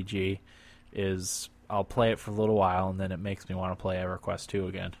MMORPG, is I'll play it for a little while, and then it makes me want to play EverQuest 2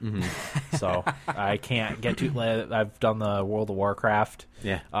 again. So I can't get to... I've done the World of Warcraft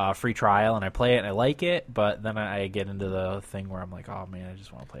free trial, and I play it, and I like it, but then I get into the thing where I'm like, oh, man, I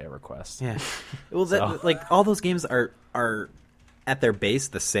just want to play EverQuest. Yeah. Well, like, all those games are at their base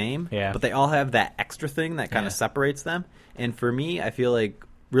the same, but they all have that extra thing that kind of separates them. And for me, I feel like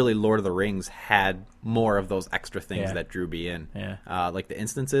really Lord of the Rings had more of those extra things that drew me in. Yeah. Like the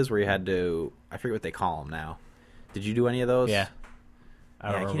instances where you had to... I forget what they call them now. Did you do any of those? Yeah.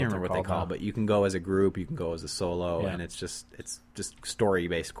 I can't remember what they call, but you can go as a group, you can go as a solo, Yeah. and it's just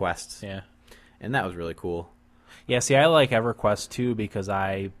story-based quests. Yeah. And that was really cool. Yeah, see, I like EverQuest 2 because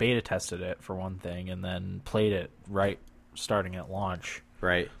I beta tested it, for one thing, and then played it right starting at launch.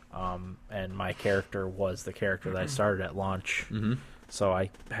 Right. And my character was the character that I started at launch. So I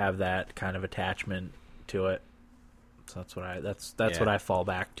have that kind of attachment to it. So that's what I fall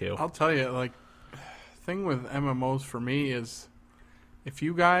back to. I'll tell you, like, thing with MMOs for me is, if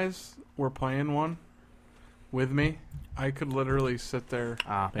you guys were playing one with me, I could literally sit there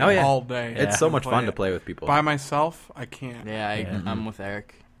all day. It's so and much fun play to it. play with people. By myself, I can't. I'm with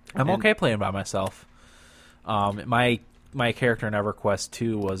Eric. I'm okay playing by myself. My character in EverQuest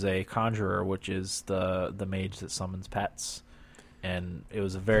 2 was a conjurer, which is the mage that summons pets. And it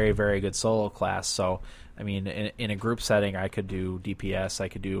was a very, very good solo class. So, I mean, in a group setting, I could do DPS, I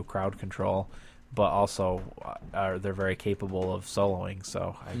could do crowd control, but also they're very capable of soloing.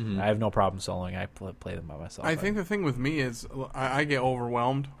 So I have no problem soloing. I play them by myself. I think the thing with me is I get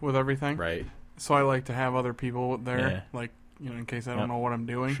overwhelmed with everything. Right. So I like to have other people there, like, in case I don't know what I'm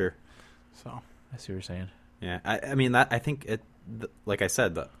doing. Sure. So I see what you're saying. Yeah. I mean, I think like I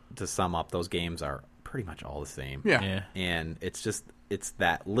said, to sum up, those games are pretty much all the same. Yeah. And it's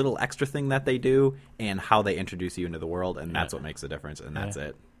that little extra thing that they do and how they introduce you into the world, and that's what makes the difference, and that's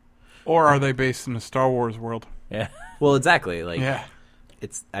it. Or are they based in the Star Wars world? Yeah. Well, exactly. Like,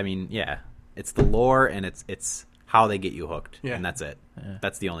 It's it's the lore, and it's how they get you hooked, and that's it. Yeah.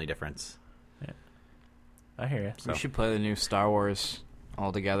 That's the only difference. Yeah. I hear you. We should play the new Star Wars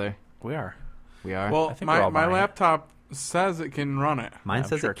all together. We are. We are. Well, I think we're all my buying it. laptop says it can run it, Mine I'm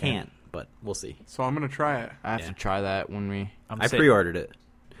says sure it it can. can't, but we'll see. so I'm gonna try it. I have to try that when we... I pre-ordered it.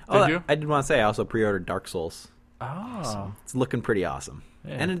 Did you? I did want to say I also pre-ordered Dark Souls. Oh. It's looking pretty awesome.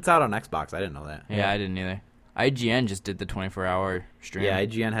 Yeah. And it's out on Xbox. I didn't know that. Yeah, I didn't either. IGN just did the 24-hour stream. Yeah,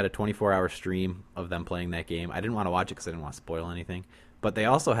 IGN had a 24-hour stream of them playing that game. I didn't want to watch it because I didn't want to spoil anything. But they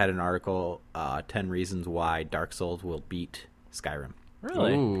also had an article, 10 reasons why Dark Souls will beat Skyrim.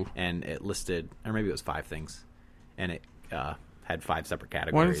 Really? Ooh. And it listed, or maybe it was 5 things. And it had 5 separate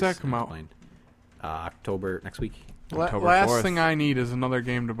categories. When does that come out? explained. October, next week. October Last 4th. thing I need is another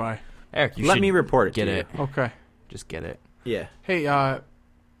game to buy. Eric, you Let should me report it get to you. it. Okay. Just get it. Yeah. Hey, I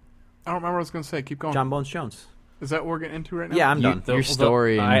don't remember what I was gonna say. Keep going. John Bones Jones. Is that what we're getting into right now? Yeah, I'm done. Your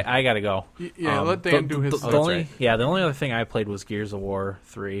story and- I gotta go. Yeah, let Dan do his. The stuff. only the only other thing I played was Gears of War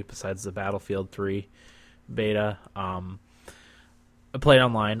 3, besides the Battlefield 3 beta. I played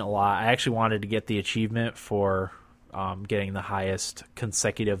online a lot. I actually wanted to get the achievement for getting the highest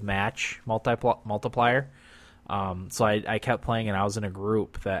consecutive match multiplier. So I kept playing, and I was in a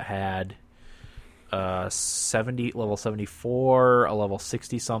group that had level 74, a level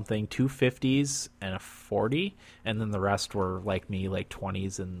 60 something, 250s, and a 40, and then the rest were like me, like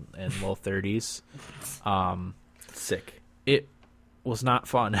 20s and low 30s. Sick. It was not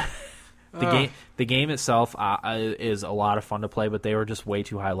fun. The game itself is a lot of fun to play, but they were just way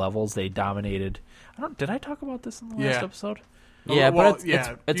too high levels. They dominated. Did I talk about this in the last episode? Yeah, well, but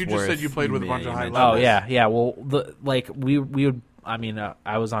yeah. it's You just worth- said you played with a bunch of high Oh, levels. Oh yeah. Well, we would. I mean,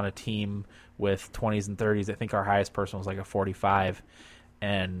 I was on a team with 20s and 30s. I think our highest person was like a 45,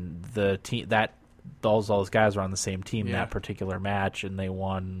 and the team those guys were on the same team Yeah. that particular match, and they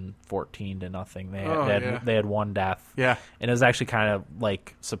won 14-0. Oh, They had one death. Yeah. And it was actually kind of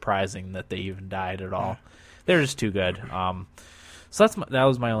like surprising that they even died at all. They're just too good. So that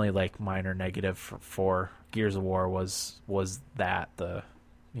was my only like minor negative for Gears of War was that that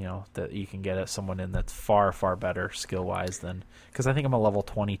you can get someone in that's far better skill wise than, because I think I'm a level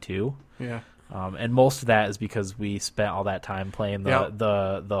 22. Yeah. And most of that is because we spent all that time playing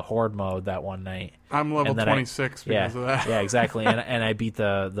the horde mode that one night. I'm level And then 26 because of that. Yeah, exactly. and I beat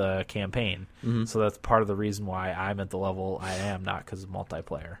the campaign. So that's part of the reason why I'm at the level I am, not because of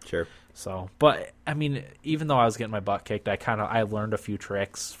multiplayer. Sure. So, but I mean, even though I was getting my butt kicked, I learned a few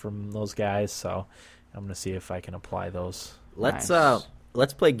tricks from those guys. So I'm gonna see if I can apply those.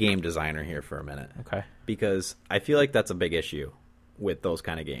 Let's play game designer here for a minute. Okay. Because I feel like that's a big issue with those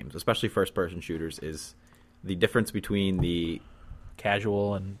kind of games, especially first-person shooters, is the difference between the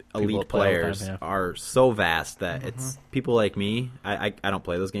Casual and people elite that play all the players time, are so vast that it's people like me. I don't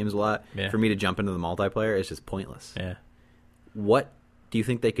play those games a lot. Yeah. For me to jump into the multiplayer, it's just pointless. Yeah. What do you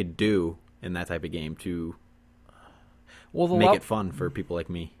think they could do in that type of game to Well, make it fun for people like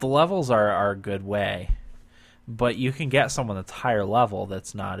me? the levels are a good way, but you can get someone that's higher level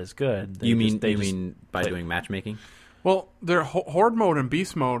that's not as good. You mean by doing matchmaking? Well, their horde mode and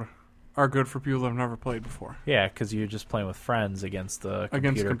beast mode are good for people that have never played before. Yeah, because you're just playing with friends against the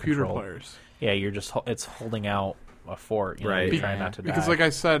Against computer control. players. Yeah, you're just it's holding out a fort. You know, Right. you're trying not to Because die. like I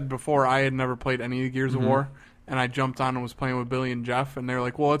said before, I had never played any of Gears of War, and I jumped on and was playing with Billy and Jeff, and they're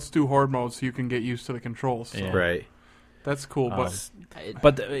like, well, let's do horde mode so you can get used to the controls. So Yeah. Right. that's cool, but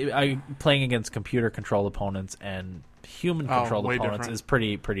But playing against computer controlled opponents and human controlled way opponents different.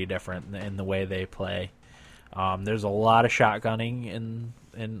 is pretty different in the way they play. There's a lot of shotgunning in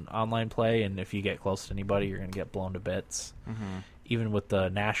online play, and if you get close to anybody, you're going to get blown to bits. Even with the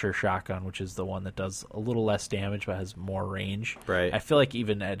Nasher shotgun, which is the one that does a little less damage but has more range. Right. I feel like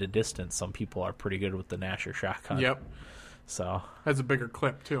even at a distance, some people are pretty good with the Nasher shotgun. yep, So, has a bigger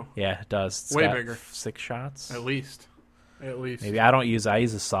clip too, yeah, it does. It's Way got bigger. 6 shots. at least. Maybe I use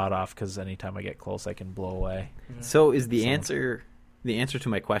a sawed off because anytime I get close, I can blow away. So is the answer to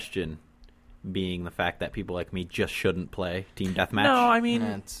my question being the fact that people like me just shouldn't play team deathmatch? No, I mean,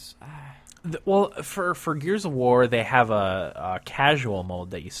 It's, well, for Gears of War, they have a casual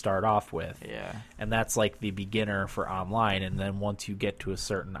mode that you start off with, yeah. and that's like the beginner for online. And then once you get to a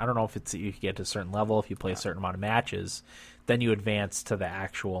certain, I don't know if it's you get to a certain level, if you play a certain amount of matches, then you advance to the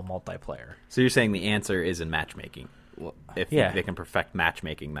actual multiplayer. So you're saying the answer is in matchmaking. Well, If Yeah. they can perfect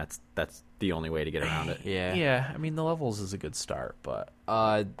matchmaking, that's the only way to get around it. yeah. Yeah, I mean the levels is a good start, but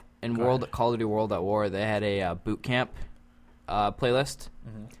In Go Call of Duty World at War, they had a boot camp playlist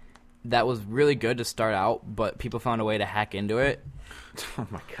that was really good to start out, but people found a way to hack into it. Oh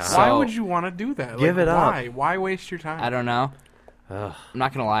my god. So- Why would you want to do that? Give it up. Why? Why waste your time? I don't know. Ugh. I'm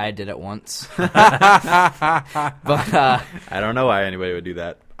not gonna lie, I did it once. But I don't know why anybody would do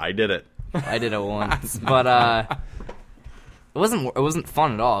that. I did it. I did it once. But it wasn't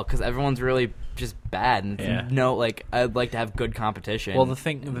fun at all because everyone's really just bad. And Yeah. I'd like to have good competition. well, the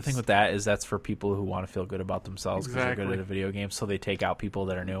thing with that is that's for people who want to feel good about themselves because they're good Exactly. at a video game, so they take out people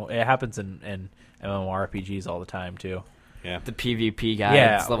that are new. It happens in MMORPGs all the time too. Yeah. the PvP guy,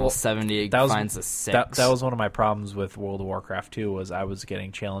 Yeah, it's level well, 70, that was- finds a 6. That was one of my problems with World of Warcraft 2 was I was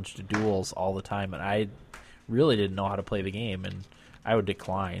getting challenged to duels all the time, and I really didn't know how to play the game, and I would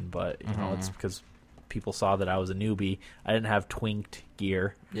decline. But you know, it's because people saw that I was a newbie. I didn't have twinked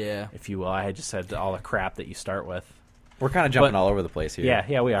gear, Yeah. if you will. I just had all the crap that you start with. We're kind of jumping But- all over the place here.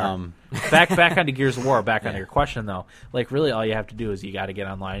 Yeah, we are. Back onto Gears of War. Back onto your question though. Like really, all you have to do is you got to get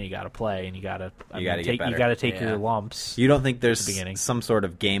online, you got to play, and you got to gotta get better. You got to take Yeah. your lumps. You don't think there's the beginning. some sort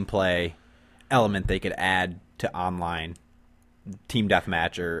of gameplay element they could add to online team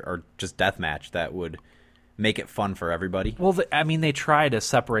deathmatch or just deathmatch that would make it fun for everybody? Well, they try to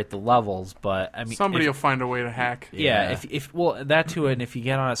separate the levels, but I mean, Somebody if- will find a way to hack. Yeah, if that too, and if you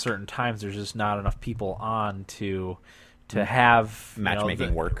get on at certain times, there's just not enough people on to have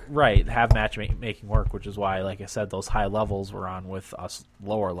Matchmaking work. Right, have matchmaking work, which is why, like I said, those high levels were on with us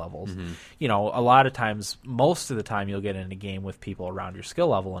lower levels. You know, a lot of times, most of the time, you'll get in a game with people around your skill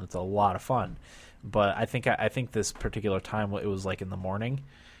level, and it's a lot of fun. But I think this particular time it was like in the morning.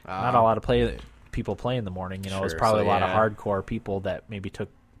 Not a lot of people play in the morning. You know, it was Sure, probably so a lot of yeah. hardcore people that maybe took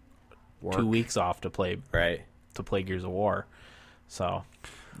 2 weeks off to play Right. Gears of War. So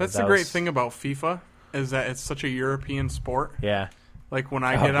That's that the great was- thing about FIFA is that it's such a European sport. Yeah, Like when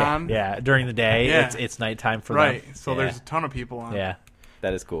I get on, yeah. During the day, Yeah. it's nighttime for right? them. So yeah. there's a ton of people on. yeah.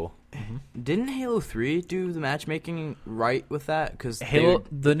 That is cool. Didn't Halo 3 do the matchmaking right with that? Because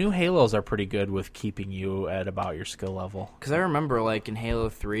The new Halos are pretty good with keeping you at about your skill level. Because I remember, like, in Halo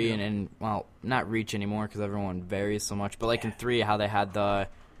 3 and well, not Reach anymore because everyone varies so much, but, like, in 3, how they had the...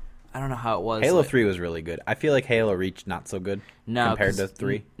 I don't know how it was. Halo like, 3 was really good. I feel like Halo Reach not so good compared to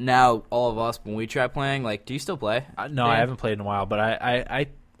 3. Now, all of us, when we try playing, like, do you still play? No, I Dan? haven't played in a while, but I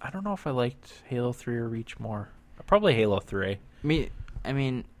don't know if I liked Halo 3 or Reach more. Probably Halo 3. I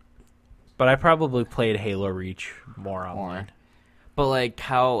mean, But I probably played Halo Reach more online. But like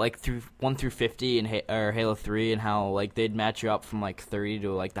how like through 1 through 50 in or Halo 3, and how like they'd match you up from like 30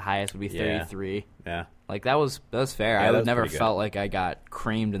 to like the highest would be 33. Yeah. Like that was fair. Yeah, I that would was never pretty good. felt like I got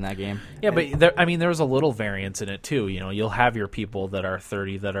creamed in that game. Yeah, but there was a little variance in it too. You know, you'll have your people that are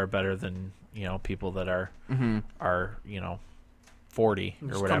 30 that are better than people that are 40 or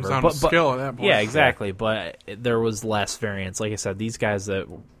Just whatever. comes down to skill at that point. Yeah, exactly. But there was less variance. Like I said, these guys that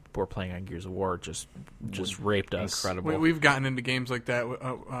were playing on Gears of War just raped us. Incredible. We've gotten into games like that,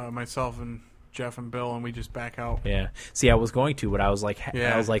 myself and Jeff and Bill, and we just back out. Yeah. See, I was going to, but I was like,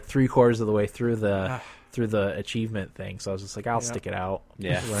 Yeah. I was like 3/4 of the way through the achievement thing. So I was just like, I'll Yeah. stick it out.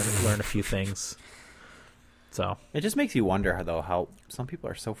 Yeah. Learn a few things. So It just makes you wonder, though, how some people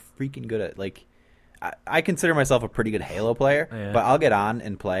are so freaking good at, like, I consider myself a pretty good Halo player, Yeah. but I'll get on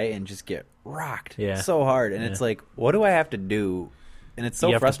and play and just get rocked so hard. And it's like, what do I have to do? And it's so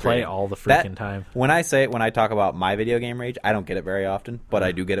you have frustrating. to play all the freaking time. When I talk about my video game rage, I don't get it very often, but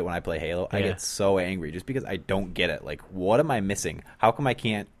I do get it when I play Halo. I Yeah. get so angry just because I don't get it. Like, what am I missing? How come I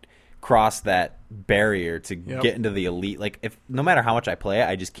can't cross that barrier to get into the elite? Like, if no matter how much I play it,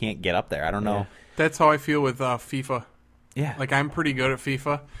 I just can't get up there. I don't know. That's how I feel with FIFA. Yeah. Like, I'm pretty good at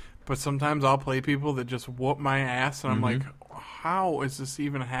FIFA, but sometimes I'll play people that just whoop my ass, and I'm like, how is this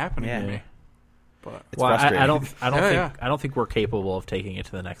even happening to me? But It's frustrating. I don't think we're capable of taking it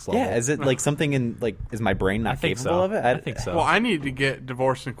to the next level. Yeah, is it like something in, like, is my brain not I think capable so. of it? I think so. well, I need to get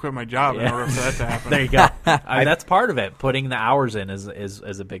divorced and quit my job in order for that to happen. There you go. I mean, that's part of it. Putting the hours in is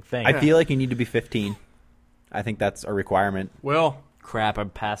a big thing. I feel like you need to be 15. I think that's a requirement. Will, Crap,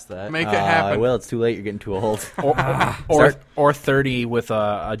 I'm past that. make it happen. Well, it's too late. You're getting too old. or 30 with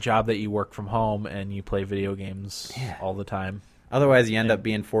a job that you work from home and you play video games all the time. Otherwise, you end up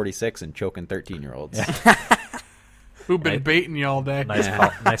being 46 and choking 13-year-olds. Who've been baiting you all day. Nice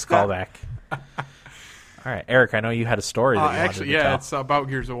callback. All right, Eric, I know you had a story that you wanted Actually, to yeah, tell. it's about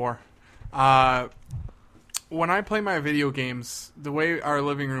Gears of War. When I play my video games, the way our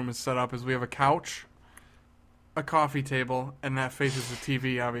living room is set up is we have a couch, a coffee table, and that faces the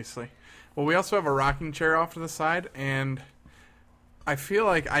TV, obviously. Well, we also have a rocking chair off to the side, and I feel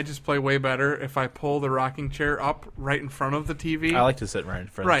like I just play way better if I pull the rocking chair up right in front of the TV. I like to sit right in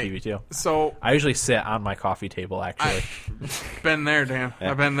front Right. of the TV, too. So, I usually sit on my coffee table, actually. been there, Dan.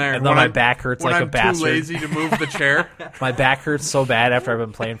 I've been there. And then my back hurts when like I'm a bastard. too lazy to move the chair. My back hurts so bad after I've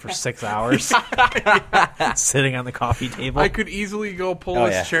been playing for 6 hours. Sitting on the coffee table. I could easily go pull Oh,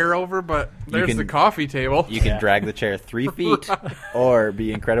 this yeah. chair over, but there's can- the coffee table. You can drag the chair 3 feet or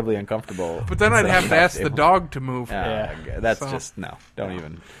be incredibly uncomfortable. But then I'd have to ask the dog to move. That's So- just, no, don't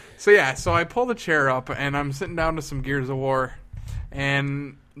even. So I pull the chair up, and I'm sitting down to some Gears of War,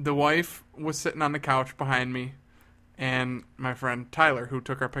 and the wife was sitting on the couch behind me, and my friend Tyler, who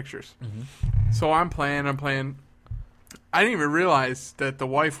took our pictures. So I'm playing. I didn't even realize that the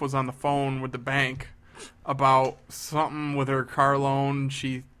wife was on the phone with the bank about something with her car loan.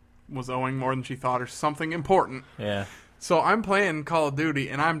 She was owing more than she thought, or something important. Yeah. So I'm playing Call of Duty,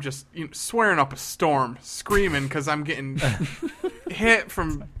 and I'm just swearing up a storm, screaming because I'm getting hit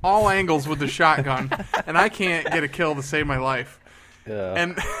from all angles with the shotgun, and I can't get a kill to save my life.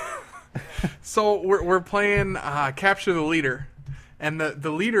 And so we're playing Capture the Leader, and the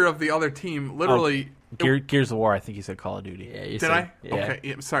leader of the other team literally... Gears of War, I think you said Call of Duty. Yeah, you Did said, I? Yeah. Okay,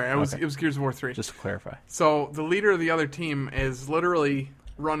 yeah, sorry. It was Gears of War 3. Just to clarify. So the leader of the other team is literally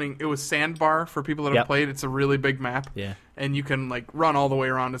running. It was Sandbar for people that have played. It's a really big map. Yeah. And you can like run all the way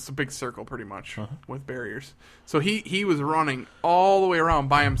around. It's a big circle pretty much with barriers. So he was running all the way around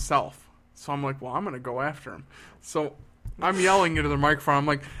by himself. So I'm like, well, I'm going to go after him. So I'm yelling into the microphone. I'm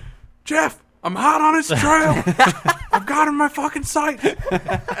like, Jeff, I'm hot on his trail. I've got him in my fucking sight.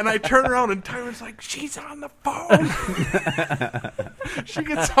 And I turn around and Tyler's like, she's on the phone. She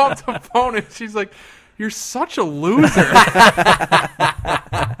gets off the phone and she's like, you're such a loser.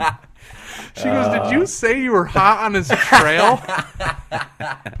 She goes, did you say you were hot on his trail?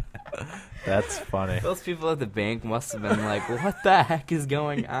 That's funny. Those people at the bank must have been like, what the heck is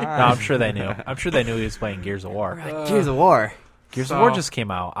going on? No, I'm sure they knew. I'm sure they knew he was playing Gears of War. Gears of War. Gears of War just came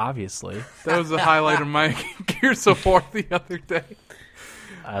out, obviously. That was the highlight of my Gears of War the other day.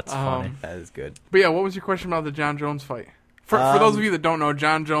 That's funny. That is good. But yeah, what was your question about the John Jones fight? For those of you that don't know,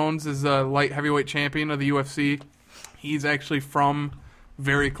 John Jones is a light heavyweight champion of the UFC. He's actually from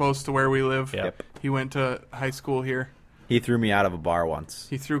very close to where we live. Yep. He went to high school here. He threw me out of a bar once.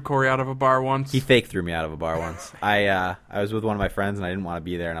 He threw Corey out of a bar once. He fake threw me out of a bar once. I was with one of my friends and I didn't want to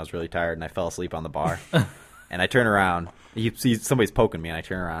be there and I was really tired and I fell asleep on the bar. And I turn around. Somebody's poking me and I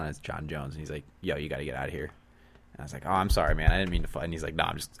turn around and it's John Jones and he's like, "Yo, you got to get out of here." I was like, "Oh, I'm sorry, man. I didn't mean to fight." And he's like, "No,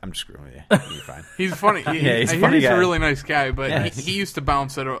 I'm just screwing with you. You're fine." He's funny. Yeah, he's a I hear funny he's guy. a really nice guy, but Yeah. he used to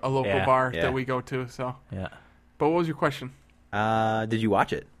bounce at a local Yeah, bar yeah. that we go to. So, Yeah. but what was your question? Did you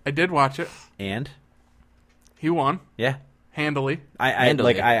watch it? I did watch it. And He won yeah, handily.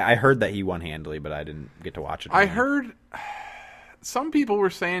 Handily. I heard that he won handily, but I didn't get to watch it. I heard some people were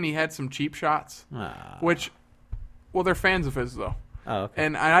saying he had some cheap shots, which, well, they're fans of his though. Oh, okay.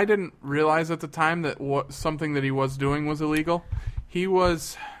 And I didn't realize at the time that something that he was doing was illegal.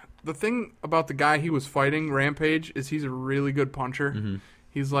 The thing about the guy he was fighting, Rampage, is he's a really good puncher. Mm-hmm.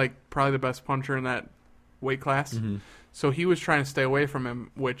 He's like probably the best puncher in that weight class. Mm-hmm. So he was trying to stay away from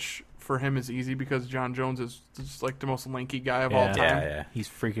him, which for him is easy because John Jones is just like the most lanky guy of all Yeah. time. Yeah. He's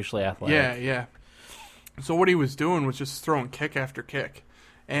freakishly athletic. Yeah. So what he was doing was just throwing kick after kick.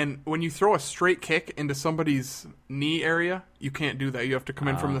 And when you throw a straight kick into somebody's knee area, you can't do that. You have to come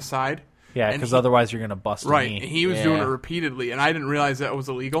in from the side. Yeah, And because he- otherwise you're going to bust a Right. knee. He was doing it Yeah. repeatedly, and I didn't realize that was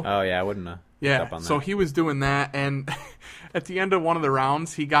illegal. Oh yeah, I wouldn't have. picked Yeah, up on so that. he was doing that, and at the end of one of the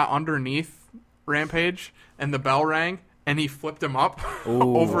rounds, he got underneath Rampage, and the bell rang, and he flipped him up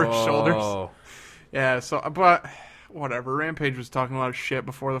over his shoulders. Oh. Yeah, so, but whatever. Rampage was talking a lot of shit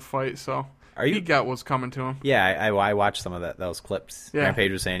before the fight, so he got what's coming to him. Yeah, I watched some of those clips. Yeah.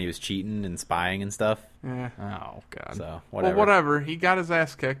 Rampage was saying he was cheating and spying and stuff. Yeah. Oh god. So whatever. Well, whatever. He got his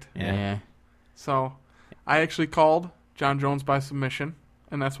ass kicked. Yeah. So I actually called John Jones by submission,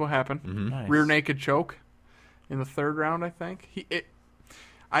 and that's what happened. Mm-hmm. Nice. Rear naked choke in the third round, I think.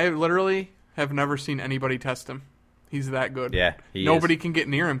 I literally have never seen anybody test him. He's that good. Yeah. He Nobody is. can get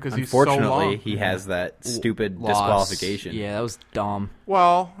near him because he's so long. Unfortunately, he has that stupid Loss. disqualification. Yeah, that was dumb.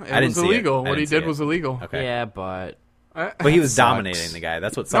 Well, I it didn't was see it. illegal. I What he didn't see did it. was illegal. Okay. Yeah, but But he was sucks. dominating the guy.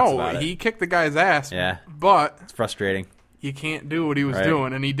 That's what sucks No, about it. he kicked the guy's ass. Yeah. But It's frustrating. you can't do what he was Right.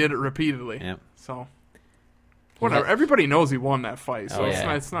 doing, and he did it repeatedly. Yep. So, whatever. Everybody knows he won that fight, so Oh, it's yeah.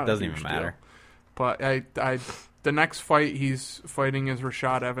 not. It's not. Doesn't a huge even matter. Deal. But the next fight he's fighting is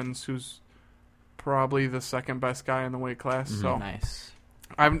Rashad Evans, who's probably the second best guy in the weight class. Mm-hmm. So nice.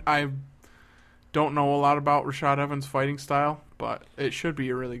 I don't know a lot about Rashad Evans' fighting style, but it should be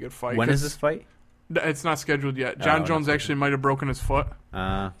a really good fight. When is 'cause this fight? It's not scheduled yet. Oh, John not Jones scheduled. actually might have broken his foot,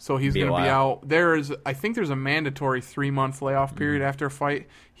 so he's Be a going to be while. out. I think there's a mandatory 3-month layoff period after a fight.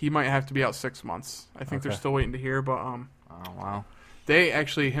 He might have to be out 6 months. I think they're Okay. still waiting to hear, but Oh wow. they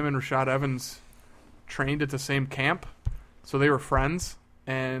actually, him and Rashad Evans trained at the same camp, so they were friends.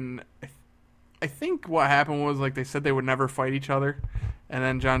 And I think what happened was like they said they would never fight each other, and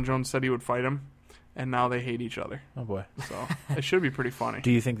then John Jones said he would fight him, and now they hate each other. Oh, boy. So it should be pretty funny. Do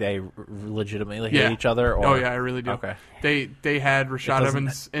you think they legitimately Yeah. hate each other? Or? Oh yeah, I really do. Okay. They had Rashad doesn't-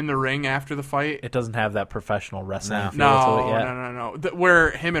 Evans in the ring after the fight. It doesn't have that professional wrestling No. feel No, to it yet. no.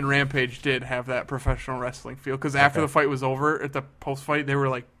 Where him and Rampage did have that professional wrestling feel, because after Okay. the fight was over, at the post fight, they were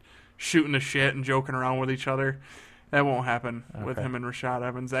like shooting the shit and joking around with each other. That won't happen with Okay. him and Rashad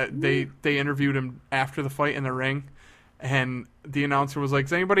Evans. That they interviewed him after the fight in the ring, and the announcer was like,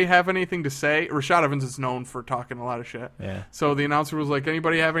 "Does anybody have anything to say?" Rashad Evans is known for talking a lot of shit. Yeah. So the announcer was like,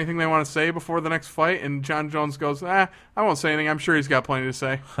 "Anybody have anything they want to say before the next fight?" And John Jones goes, I won't say anything. I'm sure he's got plenty to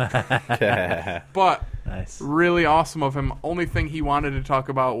say." But Nice. really awesome of him. Only thing he wanted to talk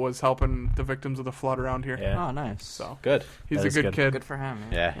about was helping the victims of the flood around here. Yeah. Oh nice. So Good. he's That a is good good. kid. Good for him.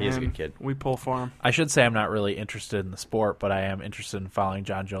 Yeah, he is a And good kid. We pull for him. I should say I'm not really interested in the sport, but I am interested in following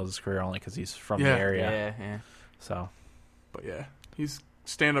John Jones' career only because he's from Yeah. the area. Yeah. So, But yeah, he's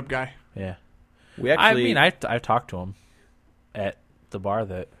stand-up guy. yeah. We actually. I talked to him at the bar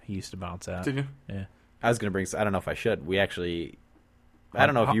that he used to bounce at. Did you? Yeah. I was gonna bring. I don't know if I should. We actually. I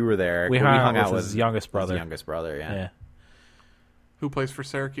don't know if you were there. We but hung out with his youngest brother. His youngest brother. Yeah. Yeah. Who plays for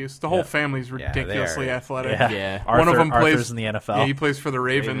Syracuse? The whole Yeah. family's Yeah, they ridiculously are. athletic. Yeah. Yeah. Arthur, One of them Arthur's plays- in the NFL. Yeah, he plays for the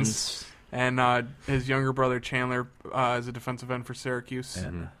Ravens. And his younger brother Chandler is a defensive end for Syracuse. Yeah.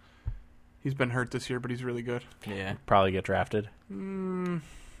 Mhm. He's been hurt this year, but he's really good. Yeah. Probably get drafted. I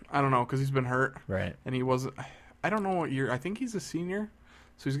don't know, because he's been hurt. Right. And he wasn't. I don't know what year. I think he's a senior,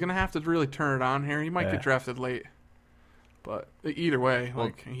 so he's gonna have to really turn it on here. He might Yeah. get drafted late, but either way, Well-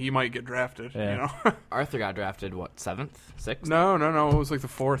 like he might get drafted. Yeah. You know? Arthur got drafted what, 7th? 6th? No. It was like the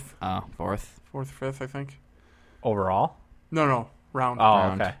fourth, 4th. fifth, I think. Overall? No, round. Oh,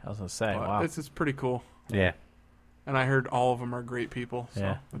 Round. okay. I was going to say, But wow. it's pretty cool, Yeah. and I heard all of them are great people. So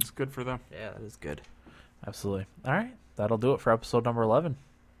Yeah. it's good for them. Yeah, that is good. Absolutely. All right. That'll do it for episode number 11.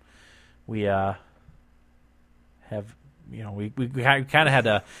 We have, we kind of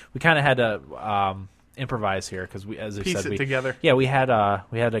had to improvise here because we, as I Piece said, it together. yeah, we had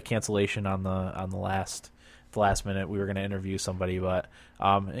a cancellation on the last the last minute we were going to interview somebody, but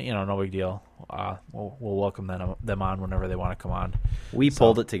no big deal. We'll welcome them on whenever they want to come on. We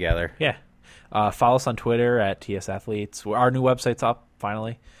pulled it together. Yeah. Follow us on Twitter at TS Athletes. Our new website's up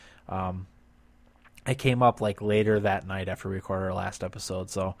finally. It came up like later that night after we recorded our last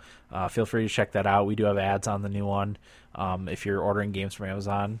episode, so feel free to check that out. We do have ads on the new one. If you're ordering games from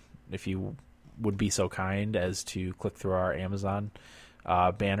Amazon, if you would be so kind as to click through our Amazon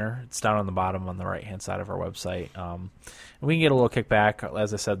banner, it's down on the bottom on the right-hand side of our website. And we can get a little kickback.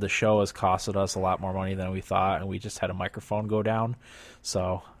 As I said, the show has costed us a lot more money than we thought, and we just had a microphone go down.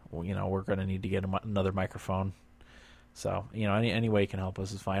 So, we're going to need to get another microphone. So, any way you can help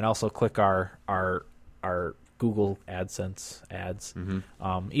us is fine. Also, click our Google AdSense ads.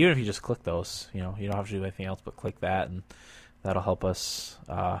 Mm-hmm. Even if you just click those, you don't have to do anything else but click that, and that'll help us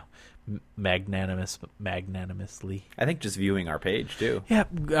magnanimously. I think just viewing our page too. Yeah,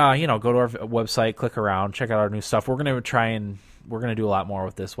 go to our website, click around, check out our new stuff. We're going to do a lot more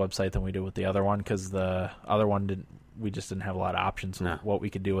with this website than we did with the other one, because the other one we just didn't have a lot of options with what we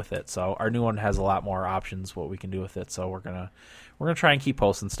could do with it. So our new one has a lot more options what we can do with it. So we're gonna try and keep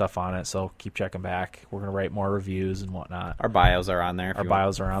posting stuff on it. So keep checking back. We're gonna write more reviews and whatnot. Our bios are on there. Our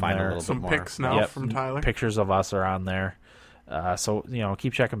bios are on there. Some pics now from Tyler. Pictures of us are on there. So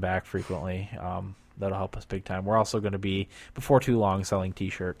keep checking back frequently. That'll help us big time. We're also going to be before too long selling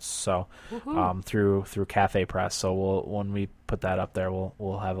T-shirts. So through Cafe Press. So when we put that up there,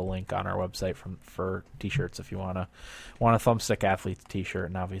 we'll have a link on our website for T-shirts if you want a Thumbstick Athletes T-shirt,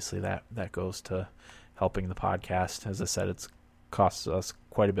 and obviously that goes to helping the podcast. As I said, it's costs us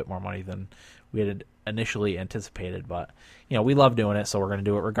quite a bit more money than we had initially anticipated, but we love doing it, so we're going to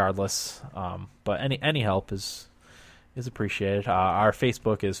do it regardless. But any help is appreciated. Our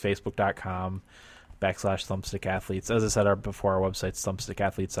Facebook is facebook.com/ThumbstickAthletes. As I said before, our website's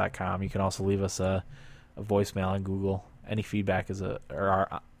thumbstickathletes.com. You can also leave us a voicemail on Google. Any feedback is a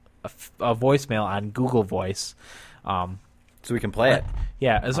voicemail on Google Voice. So we can play it.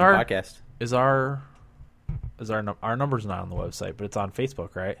 Yeah, our podcast. Our number's not on the website, but it's on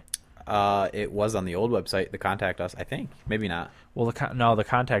Facebook, right? It was on the old website, the Contact Us, I think. Maybe not. Well, the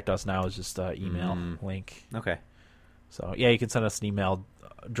Contact Us now is just an email link. Okay. So, yeah, you can send us an email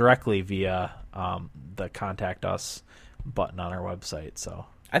directly via the Contact Us button on our website. So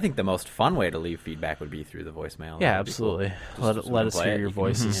I think the most fun way to leave feedback would be through the voicemail. Yeah, absolutely. Cool. Let us hear your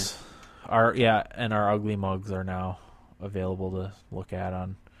voices. And our ugly mugs are now available to look at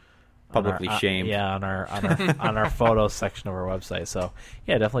on publicly shamed. On our photos section of our website. So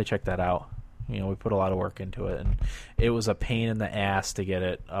yeah, definitely check that out. We put a lot of work into it, and it was a pain in the ass to get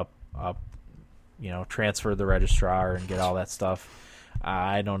it up. Transfer the registrar and get all that stuff.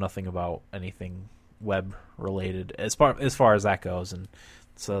 I know nothing about anything web related as far as that goes, and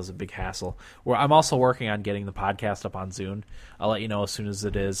so it was a big hassle. I'm also working on getting the podcast up on Zune. I'll let you know as soon as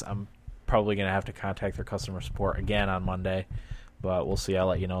it is. I'm probably going to have to contact their customer support again on Monday, but we'll see. I'll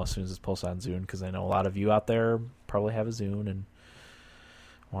let you know as soon as it's posted on Zune, because I know a lot of you out there probably have a Zune and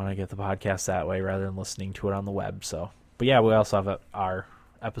want to get the podcast that way rather than listening to it on the web. So, but yeah, we also have our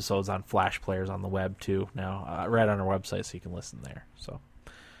episodes on Flash players on the web too now, right on our website, so you can listen there. So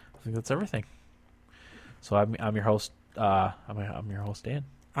I think that's everything. So I'm your host. I'm your host, Dan.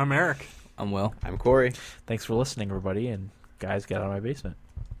 I'm Eric. I'm Will. I'm Corey. Thanks for listening, everybody, and guys, get out of my basement.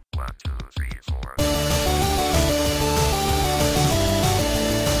 1, 2, 3,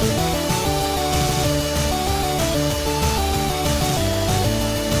 4.